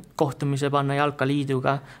saame kohtumise panna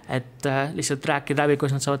jalkaliiduga, et lihtsalt rääkida läbi,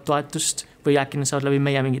 kus nad saavad toetust või äkki nad saavad läbi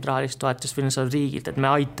meie mingit rahalist toetust või nad saavad riigilt, et me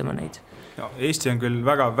aitame neid. Ja, Eesti on küll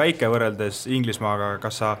väga väike võrreldes Inglismaaga,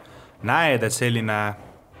 kas sa näed, et selline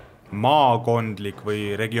maakondlik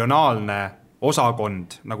või regionaalne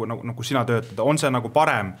osakond, nagu sina töötad, on see nagu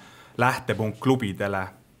parem lähtepunkt klubidele?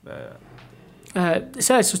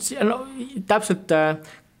 Selles suhtes, täpselt,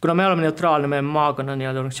 kuna me oleme neutraalne, me maakonna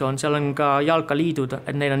organisatsioon, seal on ka jalkaliidud,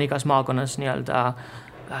 et neil on igas maakonnas nii-öelda,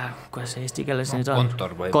 kuidas see eesti keeles nüüd on?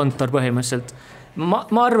 Kontor põhimõtteliselt. Ma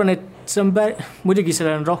arvan, et see on muidugi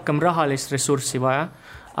sellel on rohkem rahalist ressurssi vaja,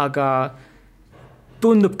 aga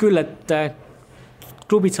tundub küll, et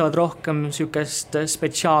klubid saavad rohkem siukest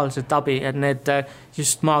spetsiaalset abi, et need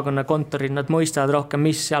just maakonna kontorid, nad mõistavad rohkem,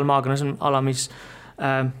 mis seal maakonnas on ala, mis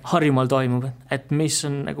Harjumaal toimub, et mis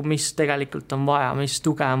tegelikult on vaja, mis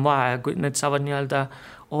tuge on vaja ja kui need saavad nii-öelda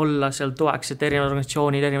olla seal toeks, et erinevad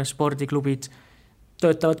organisatsioonid, erinevad spordiklubid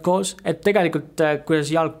töötavad koos, et tegelikult kuidas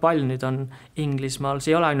jalgpall nüüd on Inglismaal,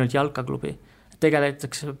 see ei ole ainult jalkaklubi,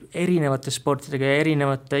 tegeletakse erinevate sportidega ja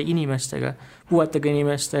erinevate inimestega, puuetega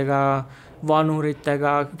inimestega,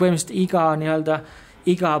 vanuritega, põhimõtteliselt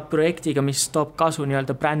iga projektiga, mis toob kasu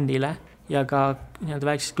nii-öelda brändile ja ka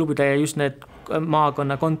nii-öelda väiksed klubide ja just need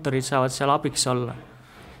maakonna kontorid saavad seal abiks olla,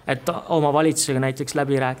 et oma valitsusega näiteks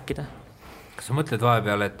läbi rääkida. Kas sa mõtled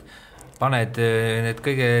vahepeal, et paned need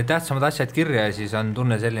kõige tähtsamad asjad kirja ja siis on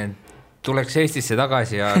tunne selline, tuleks Eestisse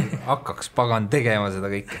tagasi ja hakkaks pagan tegema seda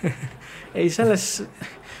kõike? Ei, selles,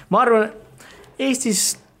 ma arvan,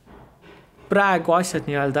 Eestis praegu asjad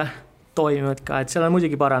nii-öelda toimivad ka, et seal on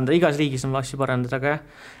muidugi parandada, igas riigis on asju parandada, aga jah,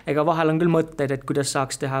 ega vahel on küll mõtteid, et kuidas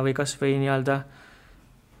saaks teha või kas või nii-öelda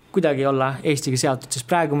kuidagi olla Eestiga seotud, sest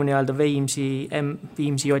praegu ma nii-öelda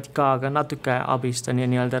Viimsi JK-ga natuke abistan ja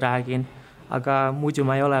nii-öelda räägin, aga muidu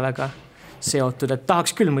ma ei ole väga seotud, et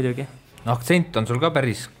tahaks küll muidugi. Aktsent on sul ka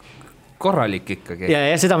päris korralik ikkagi.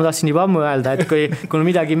 Ja seda ma tahtsin juba ammu öelda, et kui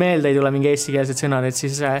midagi meelde ei tule mingi eestikeelsed sõnad, et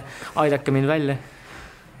siis aidake mind välja.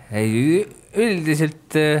 Ei,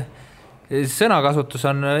 üldiselt sõnakasutus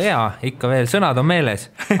on hea, ikka veel sõnad on meeles,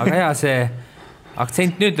 aga hea see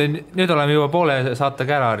aktsent, nüüd oleme juba poole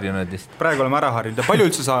saatega ära harjunud. Praegu oleme ära harjunud ja palju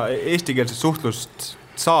üldse sa eestikeelset suhtlust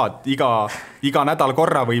saad iga nädal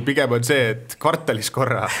korra või pigem on see, et kvartalis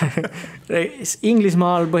korra?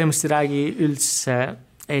 Inglismaal põhimõtteliselt räägi üldse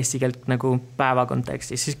eesti keelt nagu päeva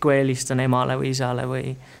kontekstis, siis kui helistan emale või isale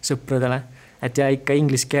või sõpradele, et ja ikka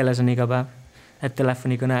inglise keeles on iga päev, et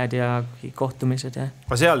telefonikõned ja kohtumised. Ja.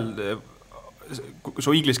 Aga seal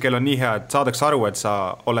su inglise keel on nii hea, et saadaks aru, et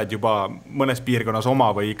sa oled juba mõnes piirkonnas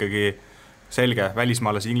oma või ikkagi selge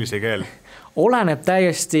välismaalase inglise keel? Oleneb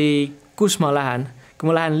täiesti, kus ma lähen. Kui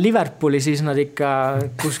ma lähen Liverpooli, siis nad ikka,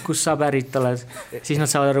 kus sa pärit oled, siis nad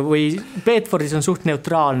saavad aru. Või Bedfordis on suht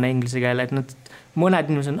neutraalne inglise keel, et mõned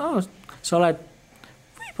inimesed on,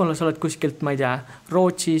 võib-olla sa oled kuskilt, ma ei tea,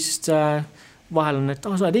 Rootsist, vahel on, et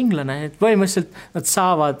sa oled inglane, et põhimõtteliselt nad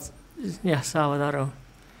saavad aru.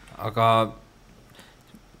 Aga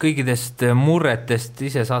kõigidest murretest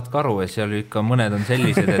ise saad ka aru, et seal ikka mõned on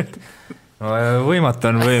sellised, et võimatu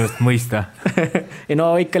on võimust mõista. Ja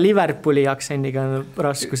no ikka Liverpooli aktsendiga on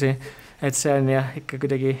raskusi, et see on jah, ikka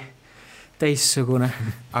kuidagi teissugune.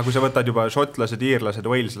 Aga kui sa võtad juba šotlased, iirlased,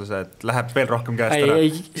 waleslased, läheb veel rohkem käest ära?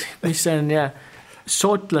 Mis see on jah,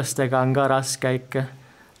 šotlastega on ka raske ikka,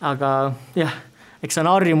 aga jah, eks see on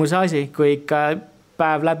harjumuse asi, kui ikka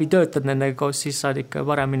päev läbi töötad nendega koos, siis saad ikka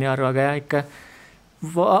paremini aru, aga jah, ikka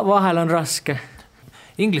vahel on raske.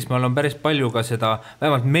 Inglismaal on päris palju ka seda,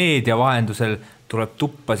 vähemalt meedia vahendusel tuleb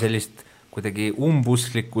tuppa sellist kuidagi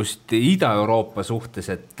umbusklikkust Ida-Euroopa suhtes,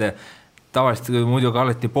 et tavaliselt muidugi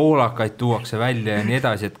alati poolakaid tuuakse välja ja nii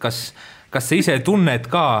edasi, et kas sa ise tunned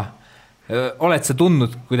ka, oled sa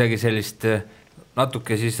tundnud kuidagi sellist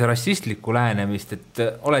natuke siis rassistlikku lähenemist, et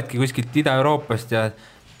oledki kuskilt Ida-Euroopast ja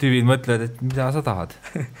tüüvid mõtlevad, et mida sa tahad?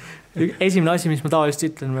 Esimene asi, mis ma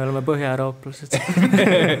tavaliselt ütlen, me oleme põhja-eurooplased.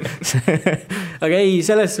 Aga ei,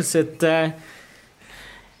 selles suhtes,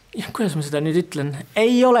 et kuidas ma seda nüüd ütlen,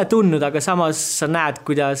 ei ole tundnud, aga samas sa näed,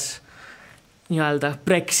 kuidas nii-öelda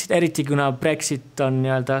Brexit, eriti kuna Brexit on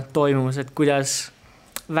nii-öelda toimumas, et kuidas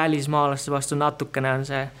välismaalaste vastu natukene on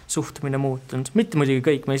see suhtumine muutunud. Mitte muidugi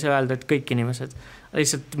kõik, ma ei saa öelda, et kõik inimesed,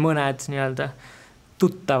 lihtsalt mõned nii-öelda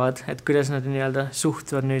tuttavad, et kuidas nad nii-öelda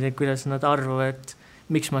suhtuvad nüüd ja kuidas nad arvavad, et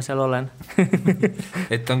miks ma seal olen.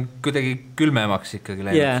 Et on kuidagi külmemaks ikkagi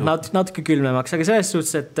läinud. Yeah, natuke külmemaks, aga selles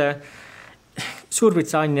suhtes, et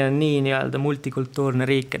Suurbritannia on nii nii-öelda multikultuurne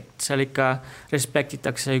riik, et seal ikka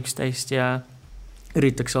respektitakse üksteist ja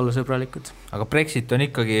üritakse olla sõbralikud. Aga Brexit on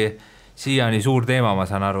ikkagi siiani suur teema, ma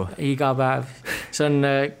saan aru. Iga päev. See on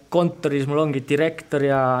kontoris, mul ongi direktor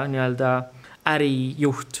ja nii-öelda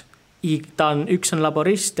ärijuht. Üks on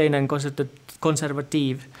laborist, teine on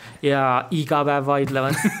konservatiiv ja iga päev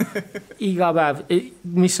vaidlevad. Iga päev,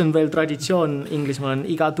 mis on veel traditsioon Inglismaal on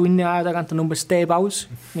iga tunni aja tagant on umbes teepaus,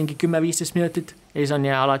 mingi 10-15 minutit ja siis on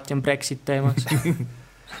ja alati on Brexit teemas.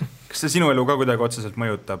 Kas see sinu elu ka kuidagi otseselt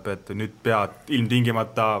mõjutab, et nüüd pead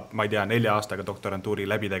ilmtingimata, ma ei tea, 4 aastaga doktorantuuri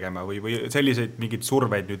läbi tegema või selliseid mingid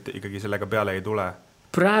surveid nüüd ikkagi sellega peale ei tule?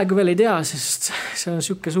 Praegu veel ei tea, sest see on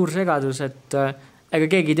siuke suur segadus, et ega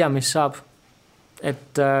keegi ei tea, mis saab.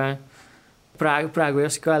 Et praegu ei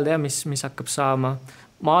oska öelda, mis hakkab saama.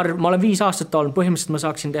 Ma olen 5 aastat olnud, põhimõtteliselt ma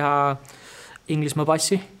saaksin teha Inglismaa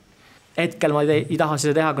passi. Hetkel ma ei taha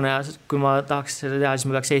seda teha, kui ma tahaks seda teha, siis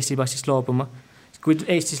ma peaks Eesti passist loobuma. Kui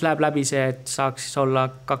Eestis läheb läbi see, et saaks olla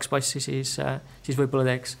 2 passi, siis võib-olla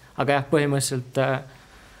teeks. Aga jah, põhimõtteliselt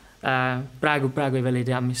praegu veel ei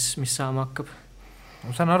tea, mis saama hakkab.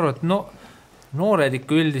 Ma saan aru, et noored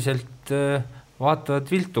ikka üldiselt vaatavad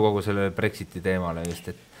viltu kogu selle Brexiti teemale just,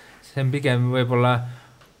 et see on pigem võib-olla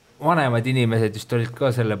vanemad inimesed just olid ka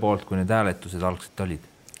selle poolt, kui need hääletused algselt olid.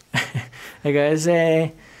 Ega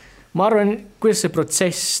ma arvan, kuidas see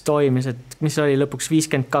protsess toimis, et mis oli lõpuks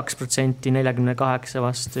 52%, 48%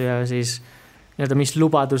 vastu ja siis nii-öelda mis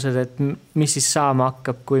lubadused, et mis siis saama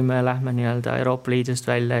hakkab, kui me lähme nii-öelda Euroopa Liidust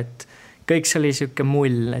välja, et kõik see oli siuke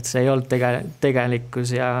mull, et see ei olnud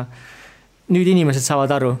tegelikkus ja nüüd inimesed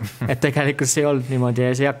saavad aru, et tegelikult see ei olnud niimoodi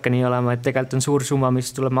ja see ei hakka nii olema, et tegelikult on suur summa,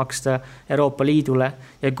 mis tuleb maksta Euroopa Liidule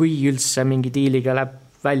ja kui üldse mingi diiliga läheb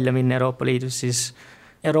välja minna Euroopa Liidus, siis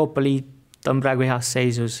Euroopa Liit on praegu heas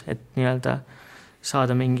seisus, et nii-öelda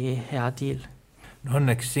saada mingi hea diil. No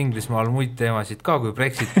õnneks Inglismaal muid teemasid ka kui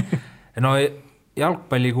Brexit. No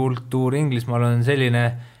jalgpallikultuur Inglismaal on selline,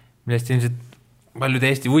 millest ilmselt paljud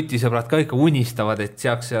Eesti vutisõbrad ka ikka unistavad, et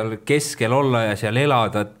saaks seal keskel olla ja seal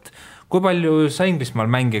elada. Et kui palju sa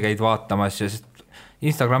Inglismaal mänge käid vaatamas ja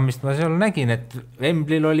Instagramist ma seal nägin, et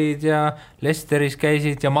Wembley'l olid ja Leicesteris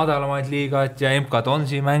käisid ja madalamaid liigad ja MK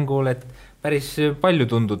Donsi mängul, et päris palju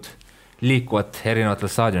tundud liikuvat erinevatel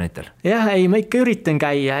staadionitel. Jah, ei, ma ikka üritan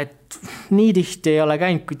käia, et nii tihti ei ole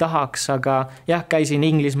käinud kui tahaks, aga jah, käisin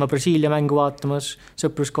Inglismaa Brasiilia mängu vaatamas,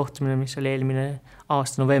 sõpruskohtumine, mis oli eelmine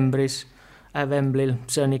aasta novembris Wembley'l,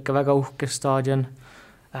 see on ikka väga uhke staadion,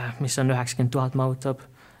 mis on 90 000 mahutab.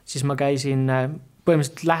 Siis ma käisin,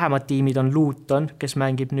 põhimõtteliselt lähemad tiimid on Luton, kes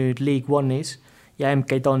mängib nüüd League One'is ja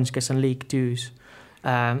MK Dons, kes on League 2's.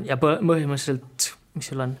 Ja põhimõtteliselt, mis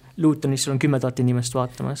sul on, Lutonis sul on 10 000 inimest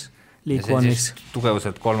vaatamas League One'is.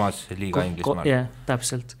 Tugevuselt 3. liiga Inglismaal. Jah,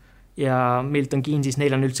 täpselt. Ja Milton Keynesis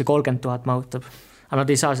neil on üldse 30 000 mahutab. Aga nad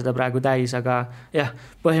ei saa seda praegu täis, aga jah,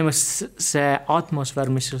 põhimõtteliselt see atmosfäär,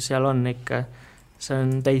 mis sul seal on ikka, see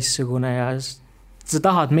on teissugune ja sa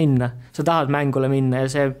tahad minna, sa tahad mängule minna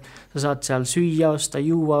ja sa saad seal süüa osta,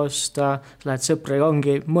 juua osta, sa lähed sõpradega,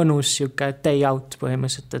 ongi mõnus siuke day out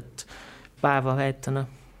põhimõtteliselt, et päeva veetana.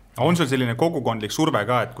 On sul selline kogukondlik surve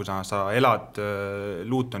ka, et kui sa elad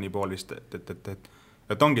Lutoni poolist,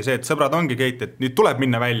 et ongi see, et sõbrad ongi Keit, et nüüd tuleb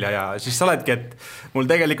minna välja ja siis sa oledki, et mul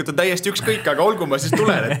tegelikult on täiesti ükskõik, aga olgu ma siis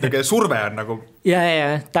tulen, et surve on nagu... Ja,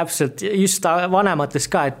 täpselt, just vanemates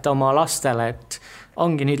ka, et oma lastele, et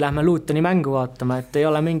ongi nüüd lähme Lutoni mängu vaatama, et ei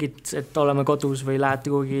ole mingit, et oleme kodus või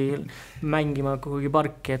lähete kuhugi mängima kuhugi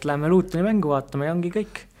parki, et lähme Lutoni mängu vaatama ja ongi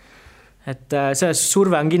kõik. Et selles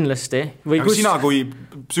surve on kindlasti. Aga sina kui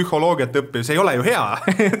psühholoogiat õppib, see ei ole ju hea.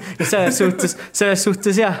 selles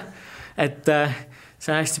suhtes jah, et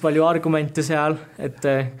see on hästi palju argumente seal, et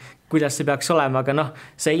kuidas see peaks olema, aga noh,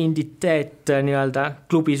 see identiteet nii-öelda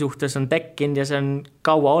klubi suhtes on tekkinud ja see on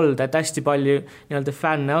kaua olnud, et hästi palju nii-öelda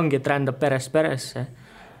fänne ongi, et rändab perest peresse.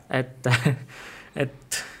 Et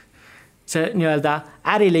see nii-öelda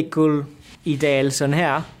ärilikul ideel see on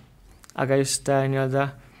hea, aga just nii-öelda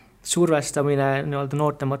survestamine nii-öelda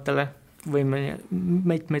noortematele võime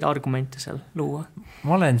meid argumente seal luua.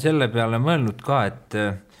 Ma olen selle peale mõelnud ka, et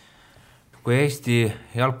kui Eesti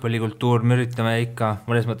jalgpallikultuur me üritame ikka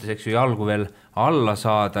mõnes mõttes jalgu veel alla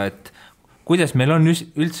saada, et kuidas meil on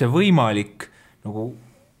üldse võimalik nagu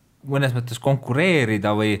mõnes mõttes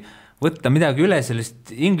konkureerida või võtta midagi üle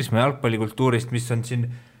sellest Inglismaa jalgpallikultuurist, mis on siin,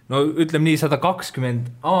 no ütleme nii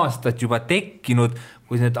 120 aastat juba tekkinud,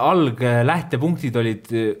 kui need lähtepunktid olid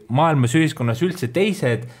maailmas ühiskonnas üldse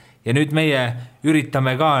teised ja nüüd meie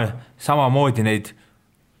üritame ka samamoodi neid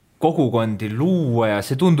kogukondi luua ja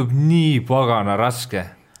see tundub nii pagana raske.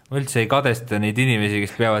 Ma üldse ei kadesta neid inimesi,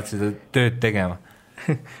 kes peavad seda tööd tegema.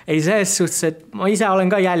 Ei selles suhtes, et ma ise olen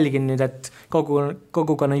ka jälginud, et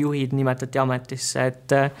kogukonna juhid nimetati ametisse,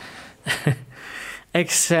 et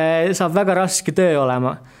eks saab väga raske töö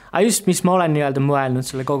olema. Aga just, mis ma olen nii-öelda mõelnud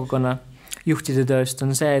selle kogukonna juhtide tööst,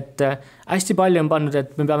 on see, et hästi palju on pannud,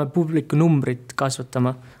 et me peame publiku numbrit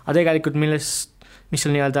kasvatama. Aga tegelikult mis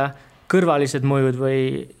on nii-öelda kõrvalised mõjud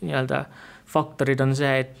või nii-öelda faktorid on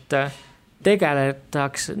see, et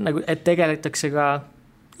tegeletakse ka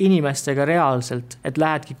inimestega reaalselt, et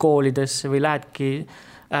lähedki koolidesse või lähedki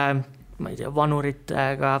ma ei tea,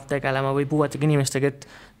 vanuritega tegelema või puuetega inimestega, et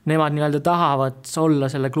nemad nii-öelda tahavad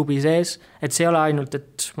olla selle klubi sees, et see ei ole ainult,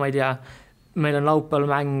 et ma ei tea, meil on laupäeval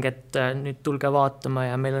mäng, et nüüd tulge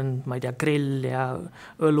vaatama ja meil on, ma ei tea, grill ja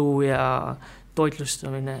õlu ja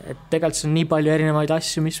toitlustamine, et tegelikult see on nii palju erinevaid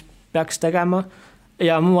asju, mis peaks tegema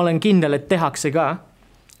ja ma olen kindel, et tehakse ka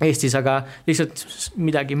Eestis, aga lihtsalt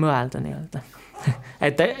midagi mõelda nii-öelda.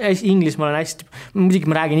 Et Inglismaal on hästi, muidugi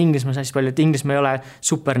ma räägin Inglismaal hästi palju, et Inglismaa ei ole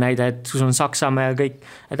supernäide, et sul on Saksamaa ja kõik,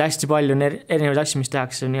 et hästi palju on erinevaid asju, mis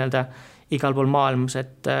tehakse nii-öelda igal pool maailmas,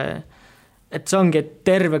 et see ongi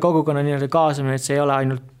terve kogukonna nii-öelda kaasamine, et see ei ole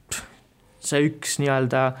ainult see üks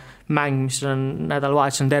nii-öelda mäng, mis on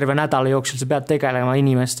nädalavahetus, on terve nädala jooksul, sa pead tegelema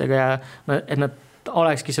inimestega ja et nad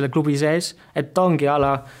olekski selle klubi sees, et ongi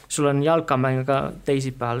sul on jalkamäng, aga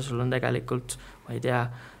teisipäeval sul on tegelikult, ma ei tea,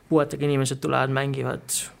 puuetega inimesed tulevad, mängivad,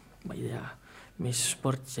 ma ei tea, mis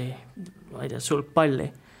sporti, ma ei tea, sulgpalli,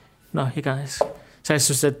 noh, iganes. Selles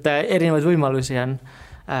suhtes, et erinevaid võimalusi on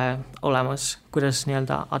olemas, kuidas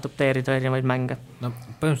nii-öelda adopteerida erinevaid mänge. No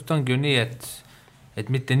põhimõtteliselt ongi ju nii,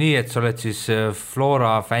 et mitte nii, et sa oled siis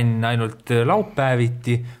Flora fänn ainult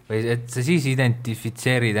laupäeviti või et sa siis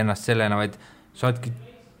identifitseerid ennast sellena, vaid sa oledki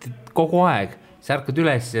kogu aeg, sa ärkad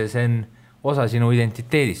üles ja see on osa sinu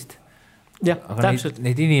identiteedist. Jah, aga täpselt.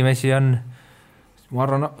 Neid inimesi on, ma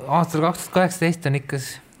arvan, aastal 2018 on ikka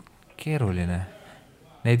keeruline.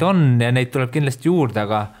 Neid on ja neid tuleb kindlasti juurde,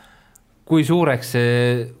 aga kui suureks see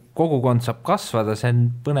kogukond saab kasvada, see on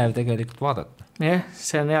põnev tegelikult vaadata. Jah,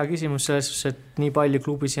 see on hea küsimus selles, et nii palju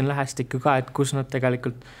klubi siin lähestikku ka, et kus nad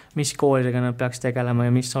tegelikult, mis koolidega nad peaks tegelema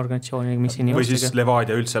ja mis organisatsiooniga, mis inimestega. Või siis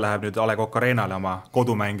Levadia üldse läheb nüüd A. Le Coq Arenale oma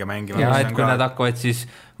kodumänge mängima. Ja et kui nad hakkavad siis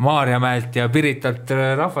Maarjamäelt ja Piritalt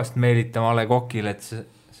rahvast meelitama A. Le Coqile, et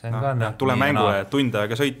see on ka... Tule mängule, tund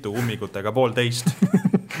aega sõitu ummikutega 1,5.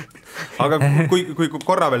 Aga kui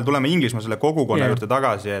korra veel tuleme Inglismaa selle kogukonna juurde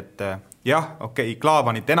tagasi, et jah, okei,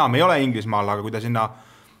 Klaavanit enam ei ole Inglismaal, aga kui ta sinna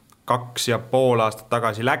 2,5 aastat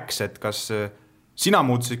tagasi läks, et kas sina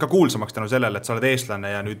muutusid ka kuulsamaks tänu sellele, et sa oled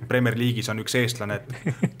eestlane ja nüüd Premier League'is on üks eestlane,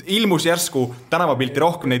 et ilmus järsku tänavapilti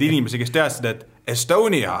rohkem neid inimesi, kes teadsid, et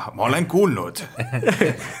Estonia, ma olen kuulnud.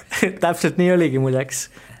 Täpselt nii oligi muljeks,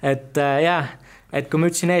 et et kui ma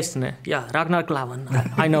ütlesin eestlane, Ragnar Klavan,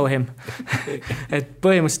 I know him. Et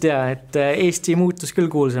põhimõtteliselt et Eesti muutus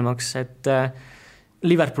küll kuulsamaks, et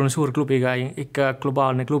Liverpool on suur klubi ka, ikka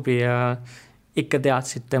globaalne klubi ja ikka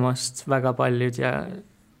teadsid temast väga paljud ja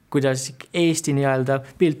kuidas Eesti nii-öelda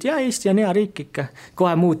pilt ja Eesti on hea riik ikka.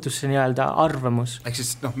 Kohe muutus see nii-öelda arvamus. Ehk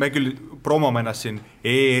siis me küll promome ennast siin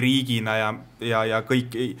e-riigina ja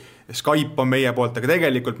kõik Skype on meie poolt, aga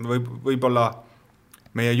tegelikult võib-olla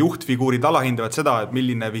meie juhtfiguurid alahindavad seda, et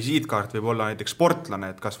milline visiitkaart võib olla näiteks sportlane,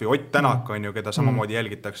 et kas või Ott Tänak on ju, keda samamoodi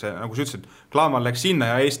jälgitakse. Nagu sa ütlesid, Klaavan läks sinna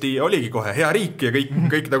ja Eesti oligi kohe hea riik ja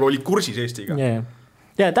kõik nagu olid kursis Eestiga.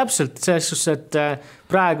 Ja täpselt, selles suhtes, et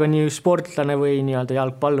praegu on ju sportlane või nii-öelda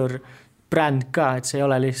jalgpallur bränd ka, et see ei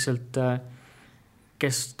ole lihtsalt,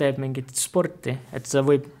 kes teeb mingit sporti, et see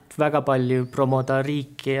võib väga palju promoda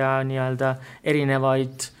riiki ja nii-öelda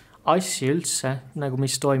erinevaid asju üldse, nagu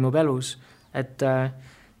mis toimub elus, et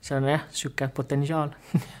see on süke potentsiaal.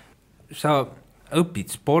 Sa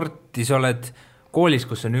õpid sporti, sa oled koolis,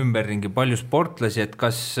 kus on ümberringi palju sportlasi, et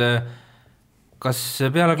kas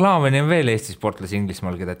peale Klaavani on veel Eesti sportlasi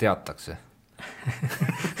Inglismaal, keda teatakse?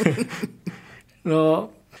 No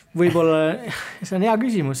võib-olla see on hea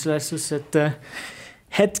küsimus selles suhtes, et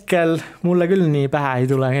hetkel mulle küll nii pähe ei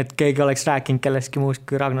tule, et keegi oleks rääkinud kellestki muust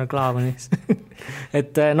kui Ragnar Klaavanist.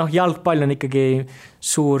 Et jalgpall on ikkagi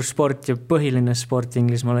suur sport ja põhiline sport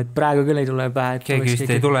Inglismaal, et praegu küll ei tule pähe. Keegi vist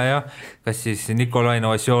ei tule jah, kas siis Nikolai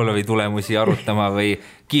Novosjolovi tulemusi arutama või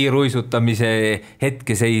kiiruisutamise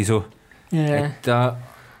hetkeseisu. Et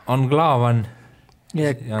on Klaavan.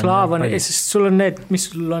 Klaavan, sest sul on need, mis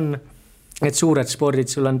sul on, need suured spordid,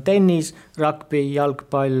 sul on tennis, rugby,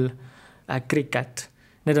 jalgpall, kriket.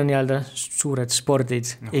 Need on nii-öelda suured spordid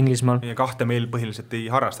Inglismaal. Ja kahte meil põhiliselt ei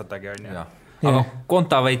harrastatagi. Aga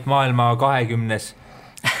Kontaveit maailma 20.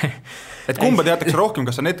 Et kumba teatakse rohkem,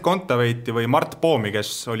 kas on Ed Kontaveiti või Mart Poomi,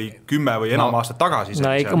 kes oli 10 või enam aastat tagasi?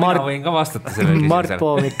 Mina võin ka vastata sellele Mart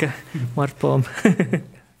Poom ikka, Mart Poom.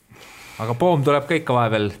 Aga Poom tuleb ka ikka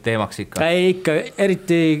vahepeal teemaks ikka. Ei ikka,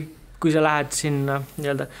 eriti kui sa lähed sinna,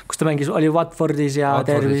 nii-öelda, kus ta mängis, oli Watfordis ja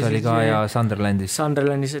Watfordis oli ka ja Sunderlandis.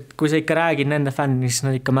 Sunderlandis, et kui sa ikka räägid nende fännis, siis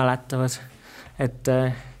nad ikka mäletavad. Et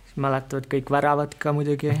mäletavad kõik väravad ka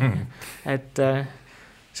muidugi. Et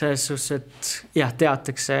selles suhtes, et jah,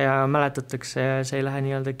 teatakse ja mäletatakse ja see ei lähe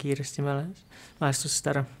nii-öelda kiiresti mälestusest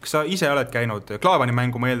ära. Kas sa ise oled käinud, Klaavani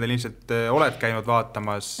mängu ma eeldan ilmselt oled käinud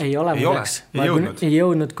vaatamas? Ei ole. Ei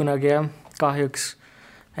jõudnud kunagi jah, kahjuks.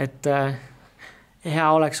 Et hea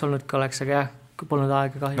oleks olnud, kui oleks, aga jah, kui polnud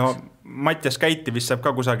aega kahjuks. No Mattias Käiti vist saab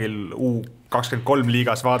ka kusagil U23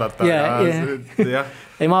 liigas vaadata.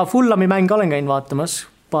 Ei, ma Fulhami mäng olen käinud vaatamas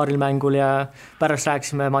paaril mängul ja pärast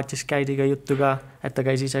rääksime Mattias Käidiga juttu ka, et ta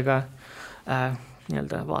käis ise ka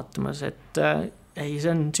nii-öelda vaatamas, et ei,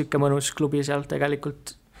 see on sükke mõnus klubi seal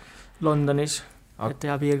tegelikult Londonis, et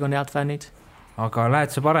hea piirkonna head fännid. Aga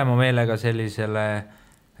lähed sa parema meelega sellisele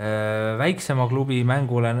väiksema klubi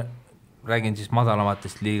mängule, räägin siis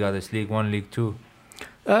madalamatest liigadest, League 1, League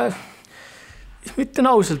 2? Ütlen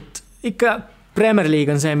ausalt, ikka Premier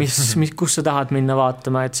League on see, kus sa tahad minna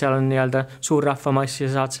vaatama, et seal on nii-öelda suur rahvamass ja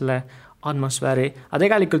saad selle atmosfääri. Aga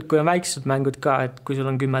tegelikult, kui on väiksed mängud ka, et kui sul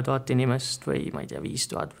on 10 000 inimest või ma ei tea,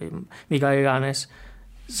 5000 või miga iganes,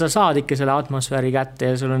 sa saad ikka selle atmosfääri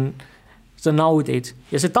kätte ja sa naudid.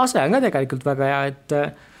 Ja see tase on ka tegelikult väga hea, et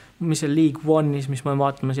mis on League 1-is, mis ma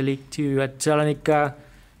vaatama, see League 2, et seal on ikka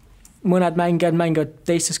mõned mängijad mängivad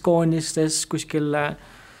teistes koondistes, kuskil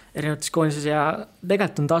erinevates koondistes ja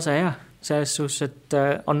tegelikult on tase hea. Selles suhtes, et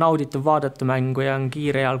on nauditav vaadata mängu ja on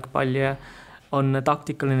kiire jalgpall ja on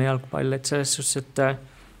taktikaline jalgpall, et selles suhtes,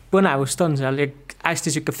 et põnevust on seal ja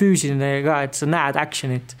hästi sükke füüsiline ka, et sa näed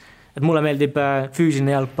actionit, et mulle meeldib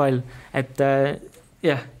füüsiline jalgpall, et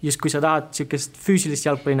jah, just kui sa tahad siukest füüsilist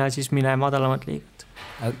jalgpallina, siis mine madalamat liigat.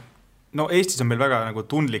 No Eestis on meil väga nagu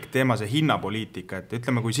tundlik teema see hinnapoliitika, et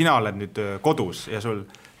ütleme, kui sina oled nüüd kodus ja sul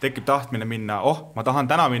tekib tahtmine minna, ma tahan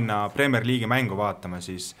täna minna Premier League'i mängu vaatama,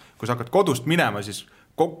 siis kui sa hakkad kodust minema, siis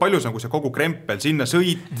palju see kogu krempel, sinna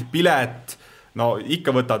sõit, pilet, no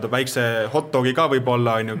ikka võtad väikse hotdogi ka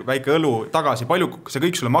võib-olla, väike õlu tagasi, palju see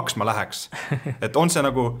kõik sulle maksma läheks? Et on see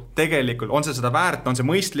nagu tegelikult, on see seda väärt, on see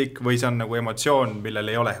mõistlik või see on nagu emotsioon,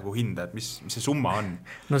 millel ei ole nagu hinda, et mis see summa on?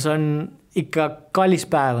 No see on ikka kallis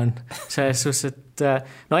päev on, selles suhtes, et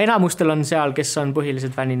no enamustel on seal, kes on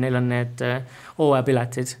põhilised fännid, neil on need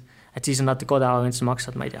hooajapiletid, et siis on natuke odavam, et sa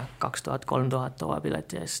maksad, ma ei tea, 2000-3000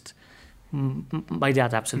 hooajapileti eest. Ma ei tea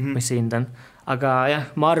täpselt, mis see hind on, aga jah,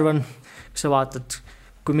 ma arvan, kui sa vaatad,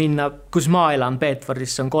 kui minna, kus ma elan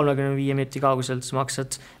Bedfordis, see on 35 minuti kauguselt, sa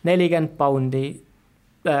maksad 40 poundi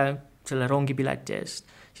selle rongipileti eest,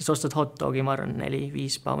 siis ostad hotdogi, ma arvan,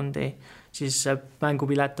 4-5 poundi, siis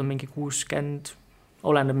mängupilet on mingi 60,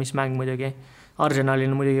 oleneb mis mäng muidugi, Arsenalil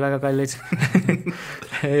on muidugi väga kallid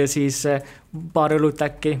ja siis paar õlut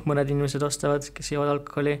äkki, mõned inimesed ostavad, kes joovad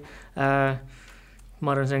alkoholi,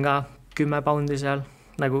 ma arvan, see on ka 10 poundi seal,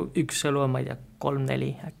 nagu üks õlu on, ma ei tea, 3-4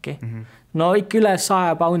 äkki. No ikka üle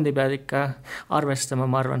 100 poundi pead ikka arvestama,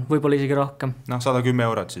 ma arvan, võib-olla isegi rohkem. 110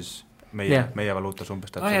 eurot siis meie valuutas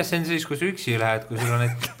umbes täpselt. Ja see on siis, kui sa üksi lähed, kui sul on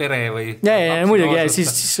et pere või... Ja, muidugi,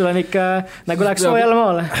 siis sul on ikka, nagu läheks soojale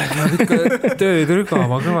maale. Tööd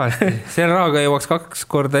rügama kõvasti. Selle rahaga jõuaks 2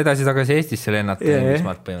 korda edasi-tagasi Eestisse lennata.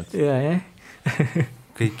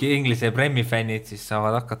 Kõik Inglise ja Premi fännid siis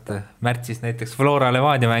saavad hakata märtsis näiteks Flora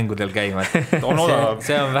Levadia mängudel käima.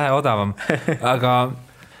 See on vähe odavam. Aga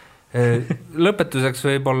lõpetuseks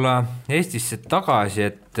võib-olla Eestisse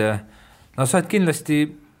tagasi, et no sa oled kindlasti,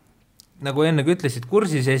 nagu enne kui ütlesid,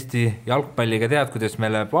 kursis Eesti jalgpalliga, tead, kuidas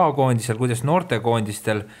meil läheb A-koondisel, kuidas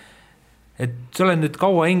noortekoondistel, et sa oled nüüd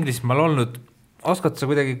kaua Inglismaal olnud, oskad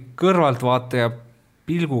sa kuidagi kõrvaltvaataja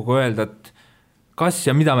pilguga öelda, et kas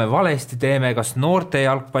ja mida me valesti teeme, kas noorte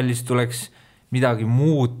jalgpallis tuleks midagi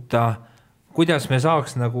muuta, kuidas me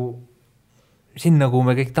saaks nagu sinna, kuhu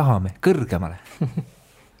me kõik tahame, kõrgemale?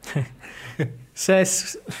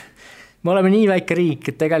 Me oleme nii väike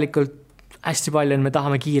riik, et tegelikult hästi palju me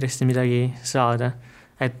tahame kiiresti midagi saada,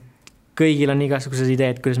 et kõigil on igasugused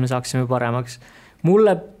ideed, kuidas me saaksime paremaks.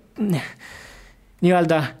 Mulle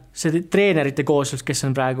nii-öelda see treenerite kooslus, kes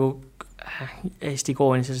on praegu Eesti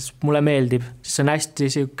koonises, mulle meeldib, sest see on hästi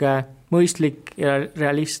siuke mõistlik ja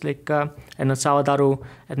realistlik, et nad saavad aru,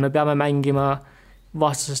 et me peame mängima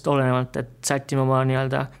vastasest olenevalt, et sättima oma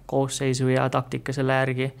nii-öelda koosseisu ja taktika selle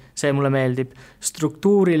järgi. See mulle meeldib.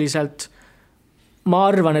 Struktuuriliselt ma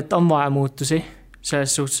arvan, et on vaja muutusi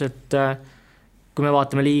selles suhtes, et kui me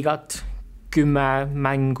vaatame liigat, 10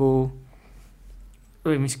 mängu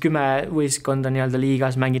või mis 10 võistkonda nii-öelda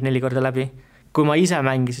liigas mängid 4 korda läbi. Kui ma ise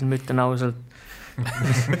mängisin, ma ütlen ausalt,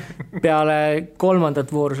 peale 3.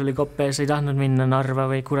 voorus oli Koppes, ei tahtnud minna Narva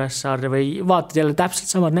või Kuressaarde või vaatad jälle täpselt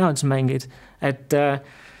samad näod sa mängid, et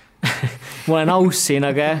ma olen aus siin,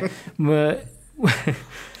 aga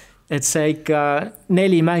et see ikka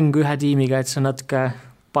 4 mängu ühe tiimiga, et see on natuke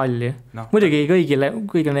palju. Muidugi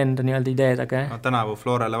kõigil on enda nii-öelda ideed, aga... Tänavu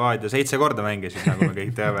Flora Levadia 7 korda mängisid, nagu me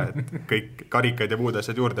kõik teame, et kõik karikad ja muud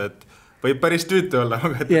asjad juurde, et võib päris tüütu olla.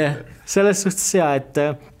 Selles suhtes et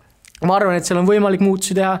ma arvan, et seal on võimalik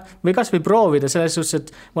muutusi teha või kas või proovida selles suhtes,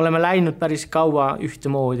 et me oleme läinud päris kaua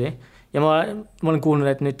ühtemoodi ja ma olen kuulnud,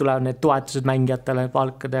 et nüüd tulevad need toetused mängijatele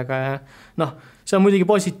palkadega ja see on muidugi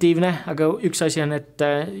positiivne, aga üks asi on, et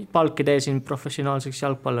palk ei tee siin professionaalseks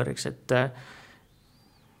jalgpalluriks, et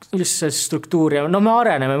just see struktuur ja me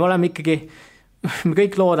areneme, me oleme ikkagi, me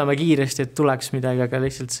kõik loodame kiiresti, et tuleks midagi, aga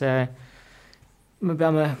lihtsalt me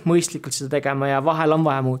peame mõistlikult seda tegema ja vahel on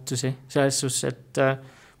vaja muutusi selles suhtes, et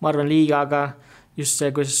ma arvan liigaga just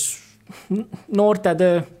see, kuidas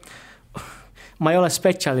noortetöö, ma ei ole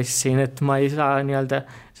spetsialist siin, et ma ei saa nii-öelda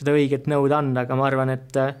seda õiget nõud anda, aga ma arvan,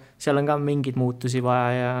 et seal on ka mingid muutusi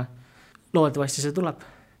vaja ja loodetavasti see tuleb.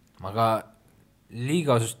 Aga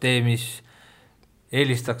liigasüsteemis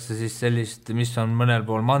eelistatakse siis sellist, mis on mõnel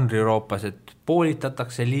pool Mandri-Euroopas, et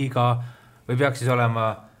poolitatakse liiga või peaks siis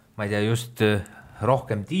olema, ma ei tea, just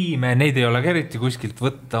rohkem tiime, neid ei ole eriti kuskilt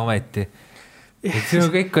võtta ometi. Et see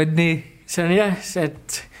on kõik on nii. See on jah,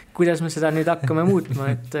 et kuidas me seda nüüd hakkame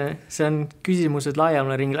muutma, et see on küsimused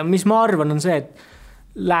laiemale ringile. Mis ma arvan on see, et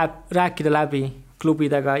rääkida läbi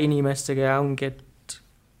klubidega, inimestega ja ongi, et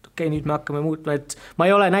okei, nüüd me hakkame muutma, et ma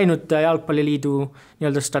ei ole näinud Jalgpalliliidu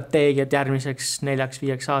nii-öelda strateegiat järgmiseks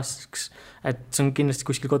 4-5 aastaks, et see on kindlasti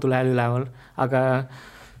kuskil kodulehel üleval, aga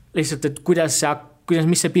lihtsalt, et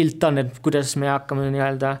mis see pilt on, et kuidas me hakkame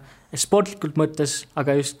nii-öelda sportlikult mõttes,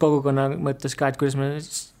 aga just kogukonna mõttes ka, et kuidas me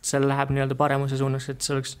seal läheb nii-öelda paremuse suunas, et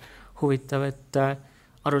see oleks huvitav, et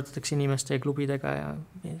arutatakse inimeste ja klubidega ja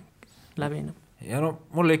läbi. Ja no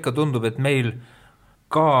mulle ikka tundub, et meil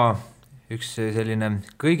ka üks selline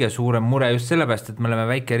kõige suurem mure just sellepärast, et me oleme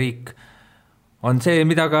väike riik, on see,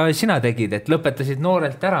 mida ka sina tegid, et lõpetasid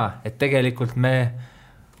noorelt ära, et tegelikult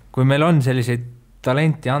kui meil on selliseid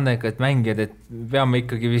talenti andekaid mängijad, et peame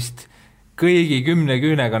ikkagi vist kõigi 10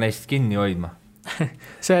 küünega neist kinni hoidma.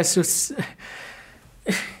 Selles suhtes,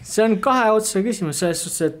 see on 2 otsa küsimus, selles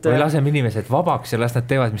suhtes, et või laseme inimesed vabaks ja las nad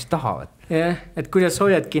teevad, mis tahavad. Jah, et kuidas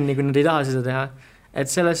hoiad kinni, kui nad ei taha seda teha. Et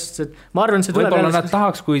selles suhtes, et ma arvan, see tuleb võib-olla nad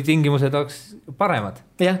tahaks, kui tingimused oleks paremad.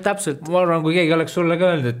 Jah, täpselt. Ma arvan, kui keegi oleks sulle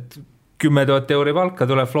ka öelnud, et 10 000 euri palka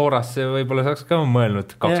tuleb Florasse, võib-olla saaks ka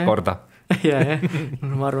mõelnud 2 korda. Ja.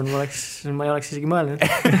 Ma arvan, ma ei oleks isegi mõelnud.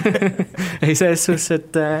 Ei, selles suhtes,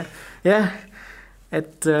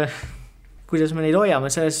 et kuidas me neid hoiame,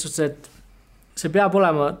 selles suhtes, et see peab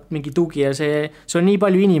olema mingi tugi ja see on nii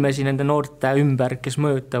palju inimesi nende noorte ümber, kes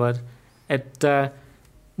mõjutavad, et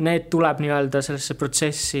need tuleb nii-öelda sellesse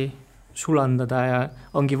protsessi sulandada ja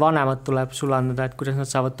ongi vanemad tuleb sulandada, et kuidas nad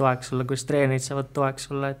saavad toeks olla, kuidas treenerid saavad toeks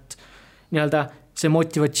olla, et nii-öelda see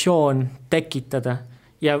motivatsioon tekitada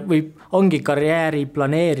ja ongi karjääri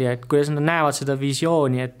planeerija, et kuidas nad näevad seda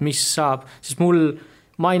visiooni, et mis saab, sest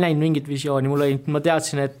ma ei näinud mingit visiooni, ma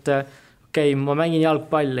teadsin, et ma mängin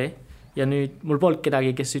jalgpalli ja nüüd mul polnud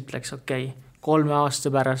kedagi, kes ütleks, 3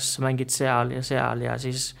 aasta pärast sa mängid seal ja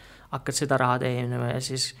siis hakkad seda raha teenima ja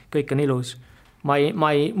siis kõik on ilus.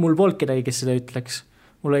 Mul polnud kedagi, kes seda ütleks.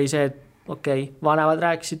 Mul oli see, et vanemad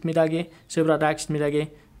rääkisid midagi, sõbrad rääkisid midagi,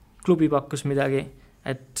 klubi pakkus midagi,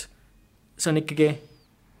 et see on ikkagi,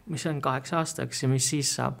 mis on 8 aastaks ja mis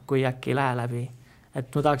siis saab, kui äkki ei lähe läbi. Et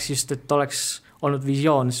ma tahaks just, et oleks olnud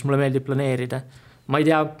visioon, sest mulle meeldib planeerida. Ma ei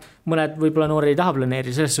tea, mõned võib-olla noored ei taha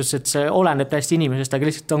planeerida, selles suhtes, et see oleneb täiesti inimesest, aga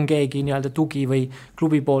lihtsalt on keegi nii-öelda tugi või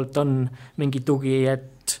klubi poolt on mingi tugi,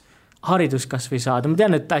 et haridus kas või saada. Ma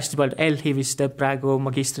tean, et hästi palju Elhivis teeb praegu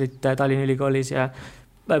magistrit Tallinna Ülikoolis ja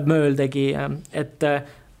Mööl tegi, et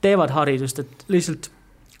teevad haridust, et lihtsalt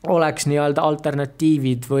oleks nii-öelda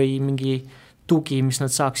alternatiivid või mingi tugi, mis nad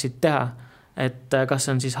saaksid teha. Et kas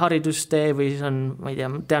on siis haridustee või siis on, ma ei tea,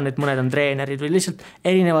 tean, et mõned on treenerid või lihtsalt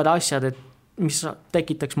erinevad asjad, et mis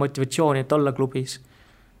tekitaks motivatsiooni, et olla klubis.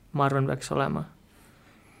 Ma arvan, peaks olema.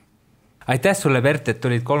 Aitäh sulle, Bert, et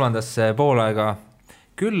tulid 3. poolaega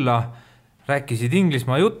külla, rääkisid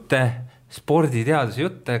Inglismaa jutte, sporditeaduse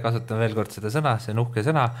jutte, kasutan veel kord seda sõna, see on uhke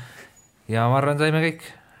sõna ja ma arvan, saime kõik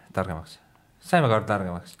targemaks. Saime ka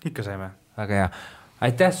targemaks? Ikka saime. Väga hea.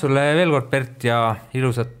 Aitäh sulle veel kord, Bert, ja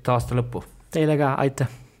ilusat aasta lõppu. Teile ka,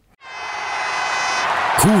 aitäh.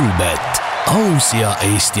 Coolbet, aus ja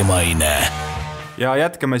eestimaine. Ja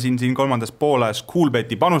jätkame siin 3. pooles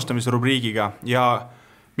Coolbeti panustamise rubriigiga ja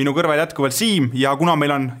minu kõrval jätkuvalt Siim ja kuna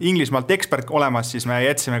meil on Inglismaalt ekspert olemas, siis me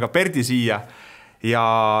jätsime ka Berti siia ja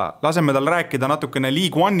laseme tal rääkida natukene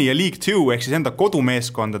League 1 ja League 2 ehk siis enda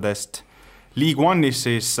kodumeeskondadest. League 1-is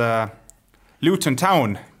siis Luton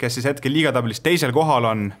Town, kes siis hetkel liigatabelis 2. kohal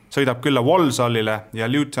on, sõidab külla Walsallile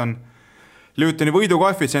ja Lutoni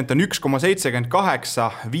võidukoefitsient on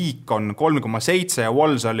 1,78, Viik on 3,7 ja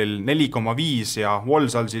Walsallil 4,5 ja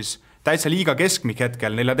Walsall siis täitsa liiga keskmik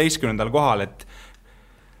hetkel 14. kohal, et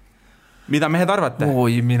mida mehed arvate?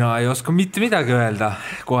 Oi, mina ei oska mitte midagi öelda,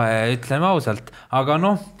 kohe ütleme ausalt. Aga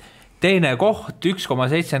teine koht,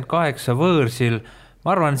 1,78 võõrsil,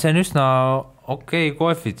 ma arvan, see on üsna okei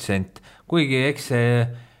koefitsient. Kuigi eks see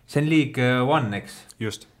on League 1, eks?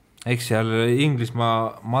 Just. Eks seal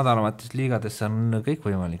Inglismaa madalamates liigades on kõik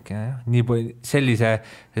võimalik. Ja? Sellise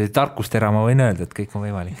tarkustera ma võin öelda, et kõik on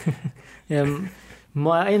võimalik. Ja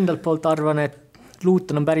ma endalt poolt arvan, et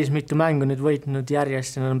Luton on päris mitu mängu nüüd võitnud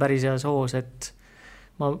järjest ja nad on päris heas hoos, et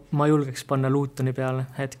ma julgeks panna Lutoni peale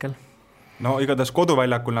hetkel. No igatahes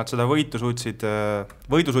koduväljakul nad seda võitu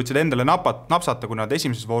suutsid endale napsata, kui nad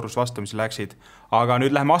esimeses voorus vastamisi läksid. Aga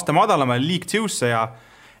nüüd läheme aste madalamale League 2-sse ja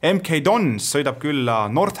MK Dons sõidab külla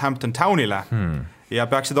Northampton Townile ja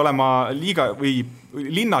peaksid olema liiga või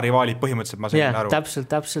linnarivaalid põhimõtteliselt, ma sain aru.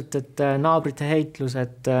 Täpselt, et naabrite heitlus,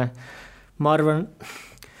 et ma arvan,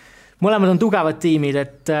 mõlemad on tugevad tiimid,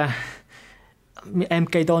 et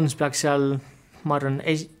MK Dons peaks seal, ma arvan,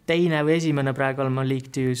 teine või esimene praegu olema League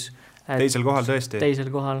 2-s. Teisel kohal tõesti. Teisel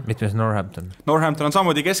kohal. Mitmes Northampton? Northampton on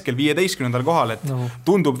samuti keskel 15. kohal, et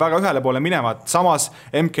tundub väga ühele poole minevat. Samas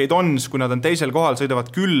MK Dons, kui nad on teisel kohal, sõidavad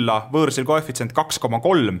külla võõrsil koefitsient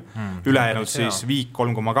 2,3, ülejäänud siis Viik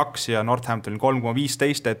 3,2 ja Northampton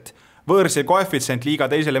 3,15, et võõrsil koefitsient liiga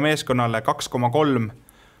teisele meeskonnale 2,3.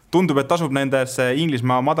 Tundub, et tasub nendesse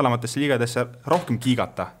Inglismaa madalamatesse liigadesse rohkem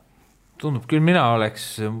kiigata. Tundub küll, mina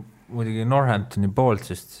oleks muidugi Northamptoni poolt,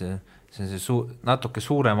 sest see on see natuke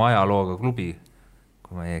suurema ajalooga klubi,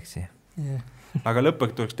 kui ma ei eksi. Aga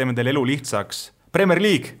lõpuks teeme teile elu lihtsaks. Premier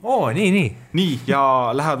League. Nii,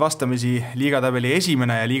 ja lähevad vastamisi liigatabeli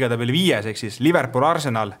esimene ja liigatabeli 5, ehk siis Liverpool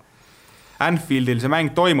Arsenal. Anfieldil see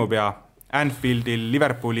mäng toimub ja Anfieldil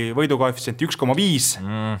Liverpooli võidukoefitsient 1,5,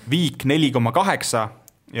 Viik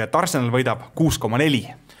 4,8 ja Arsenal võidab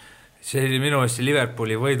 6,4. See oli minu eest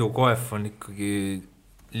Liverpooli võidukoef on ikkagi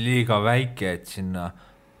liiga väike, et sinna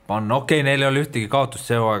panna. Okei, neil ei ole ühtegi kaotust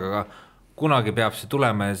see hooaeg, aga kunagi peab see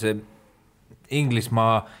tulema ja see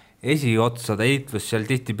Inglismaa esiotsade heitlus seal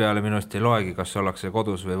tihtipeale minu eest ei loegi, kas ollakse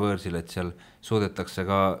kodus või võõrsil, et seal suudetakse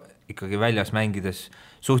ka ikkagi väljas mängides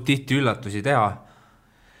suht tihti üllatusi teha.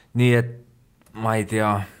 Nii et ma ei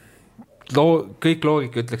tea, kõik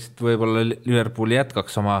loogika ütleks, et võib-olla Liverpool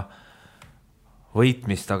jätkaks oma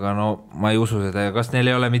võitmist, aga no ma ei usu seda. Ja kas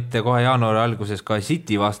neil ei ole mitte kohe jaanuari alguses ka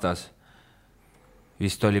City vastas?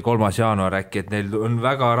 Vist oli 3. jaanuar äkki, et neil on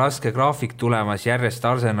väga raske graafik tulemas järjest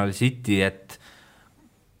Arsenal City, et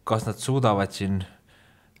kas nad suudavad siin...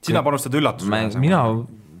 Sina panustad üllatusele? Mina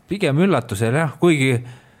pigem üllatusel, jah. Kuigi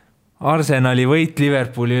Arsenali võit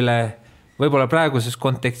Liverpooli üle võib-olla praeguses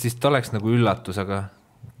kontekstist oleks nagu üllatus, aga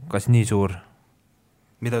kas nii suur?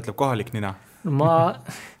 Mida ütleb kohalik nina?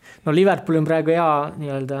 No Liverpool on praegu hea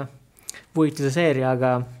nii-öelda võituse seeria,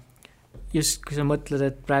 aga just kui sa mõtled,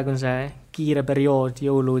 et praegu on see kiire periood,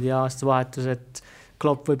 jõulud ja aastavahetus, et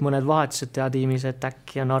Klopp võib mõned vahetused teha tiimis, et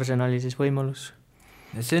äkki on Arsenali siis võimalus.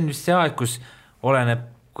 See on vist see aeg, kus oleneb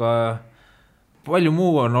ka palju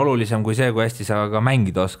muu on olulisem kui see, kui hästi sa ka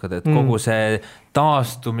mängida oskad, et kogu see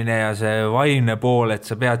taastumine ja see vaimne pool, et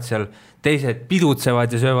sa pead seal, teised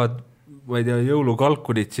pidutsevad ja söövad, ma ei tea,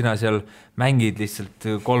 jõulukalkunit, sina seal mängid lihtsalt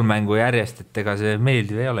 3 mängu järjest, et ega see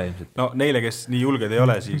meeldiv ei ole ilmselt. No neile, kes nii julged ei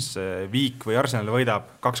ole, siis Viik või Arsenal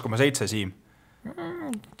võidab 2,7 Siim.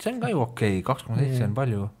 See on ka ju okei, 2,7 on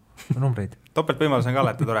palju numbreid. Topeltvõimalus on ka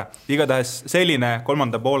alati tore. Igatahes selline 3.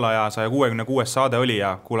 poolaja 166 saade oli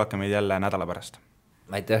ja kuulake meid jälle nädala pärast.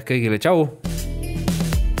 Aitäh kõigile, tšau!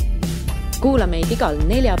 Kuula meid igal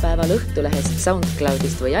neljapäeval Õhtulehest,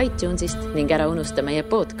 SoundCloudist või iTunesist ning ära unusta meie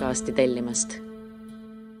podcasti tellimast.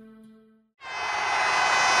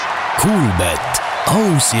 Kuulbet,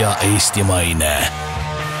 aus ja eestimaine.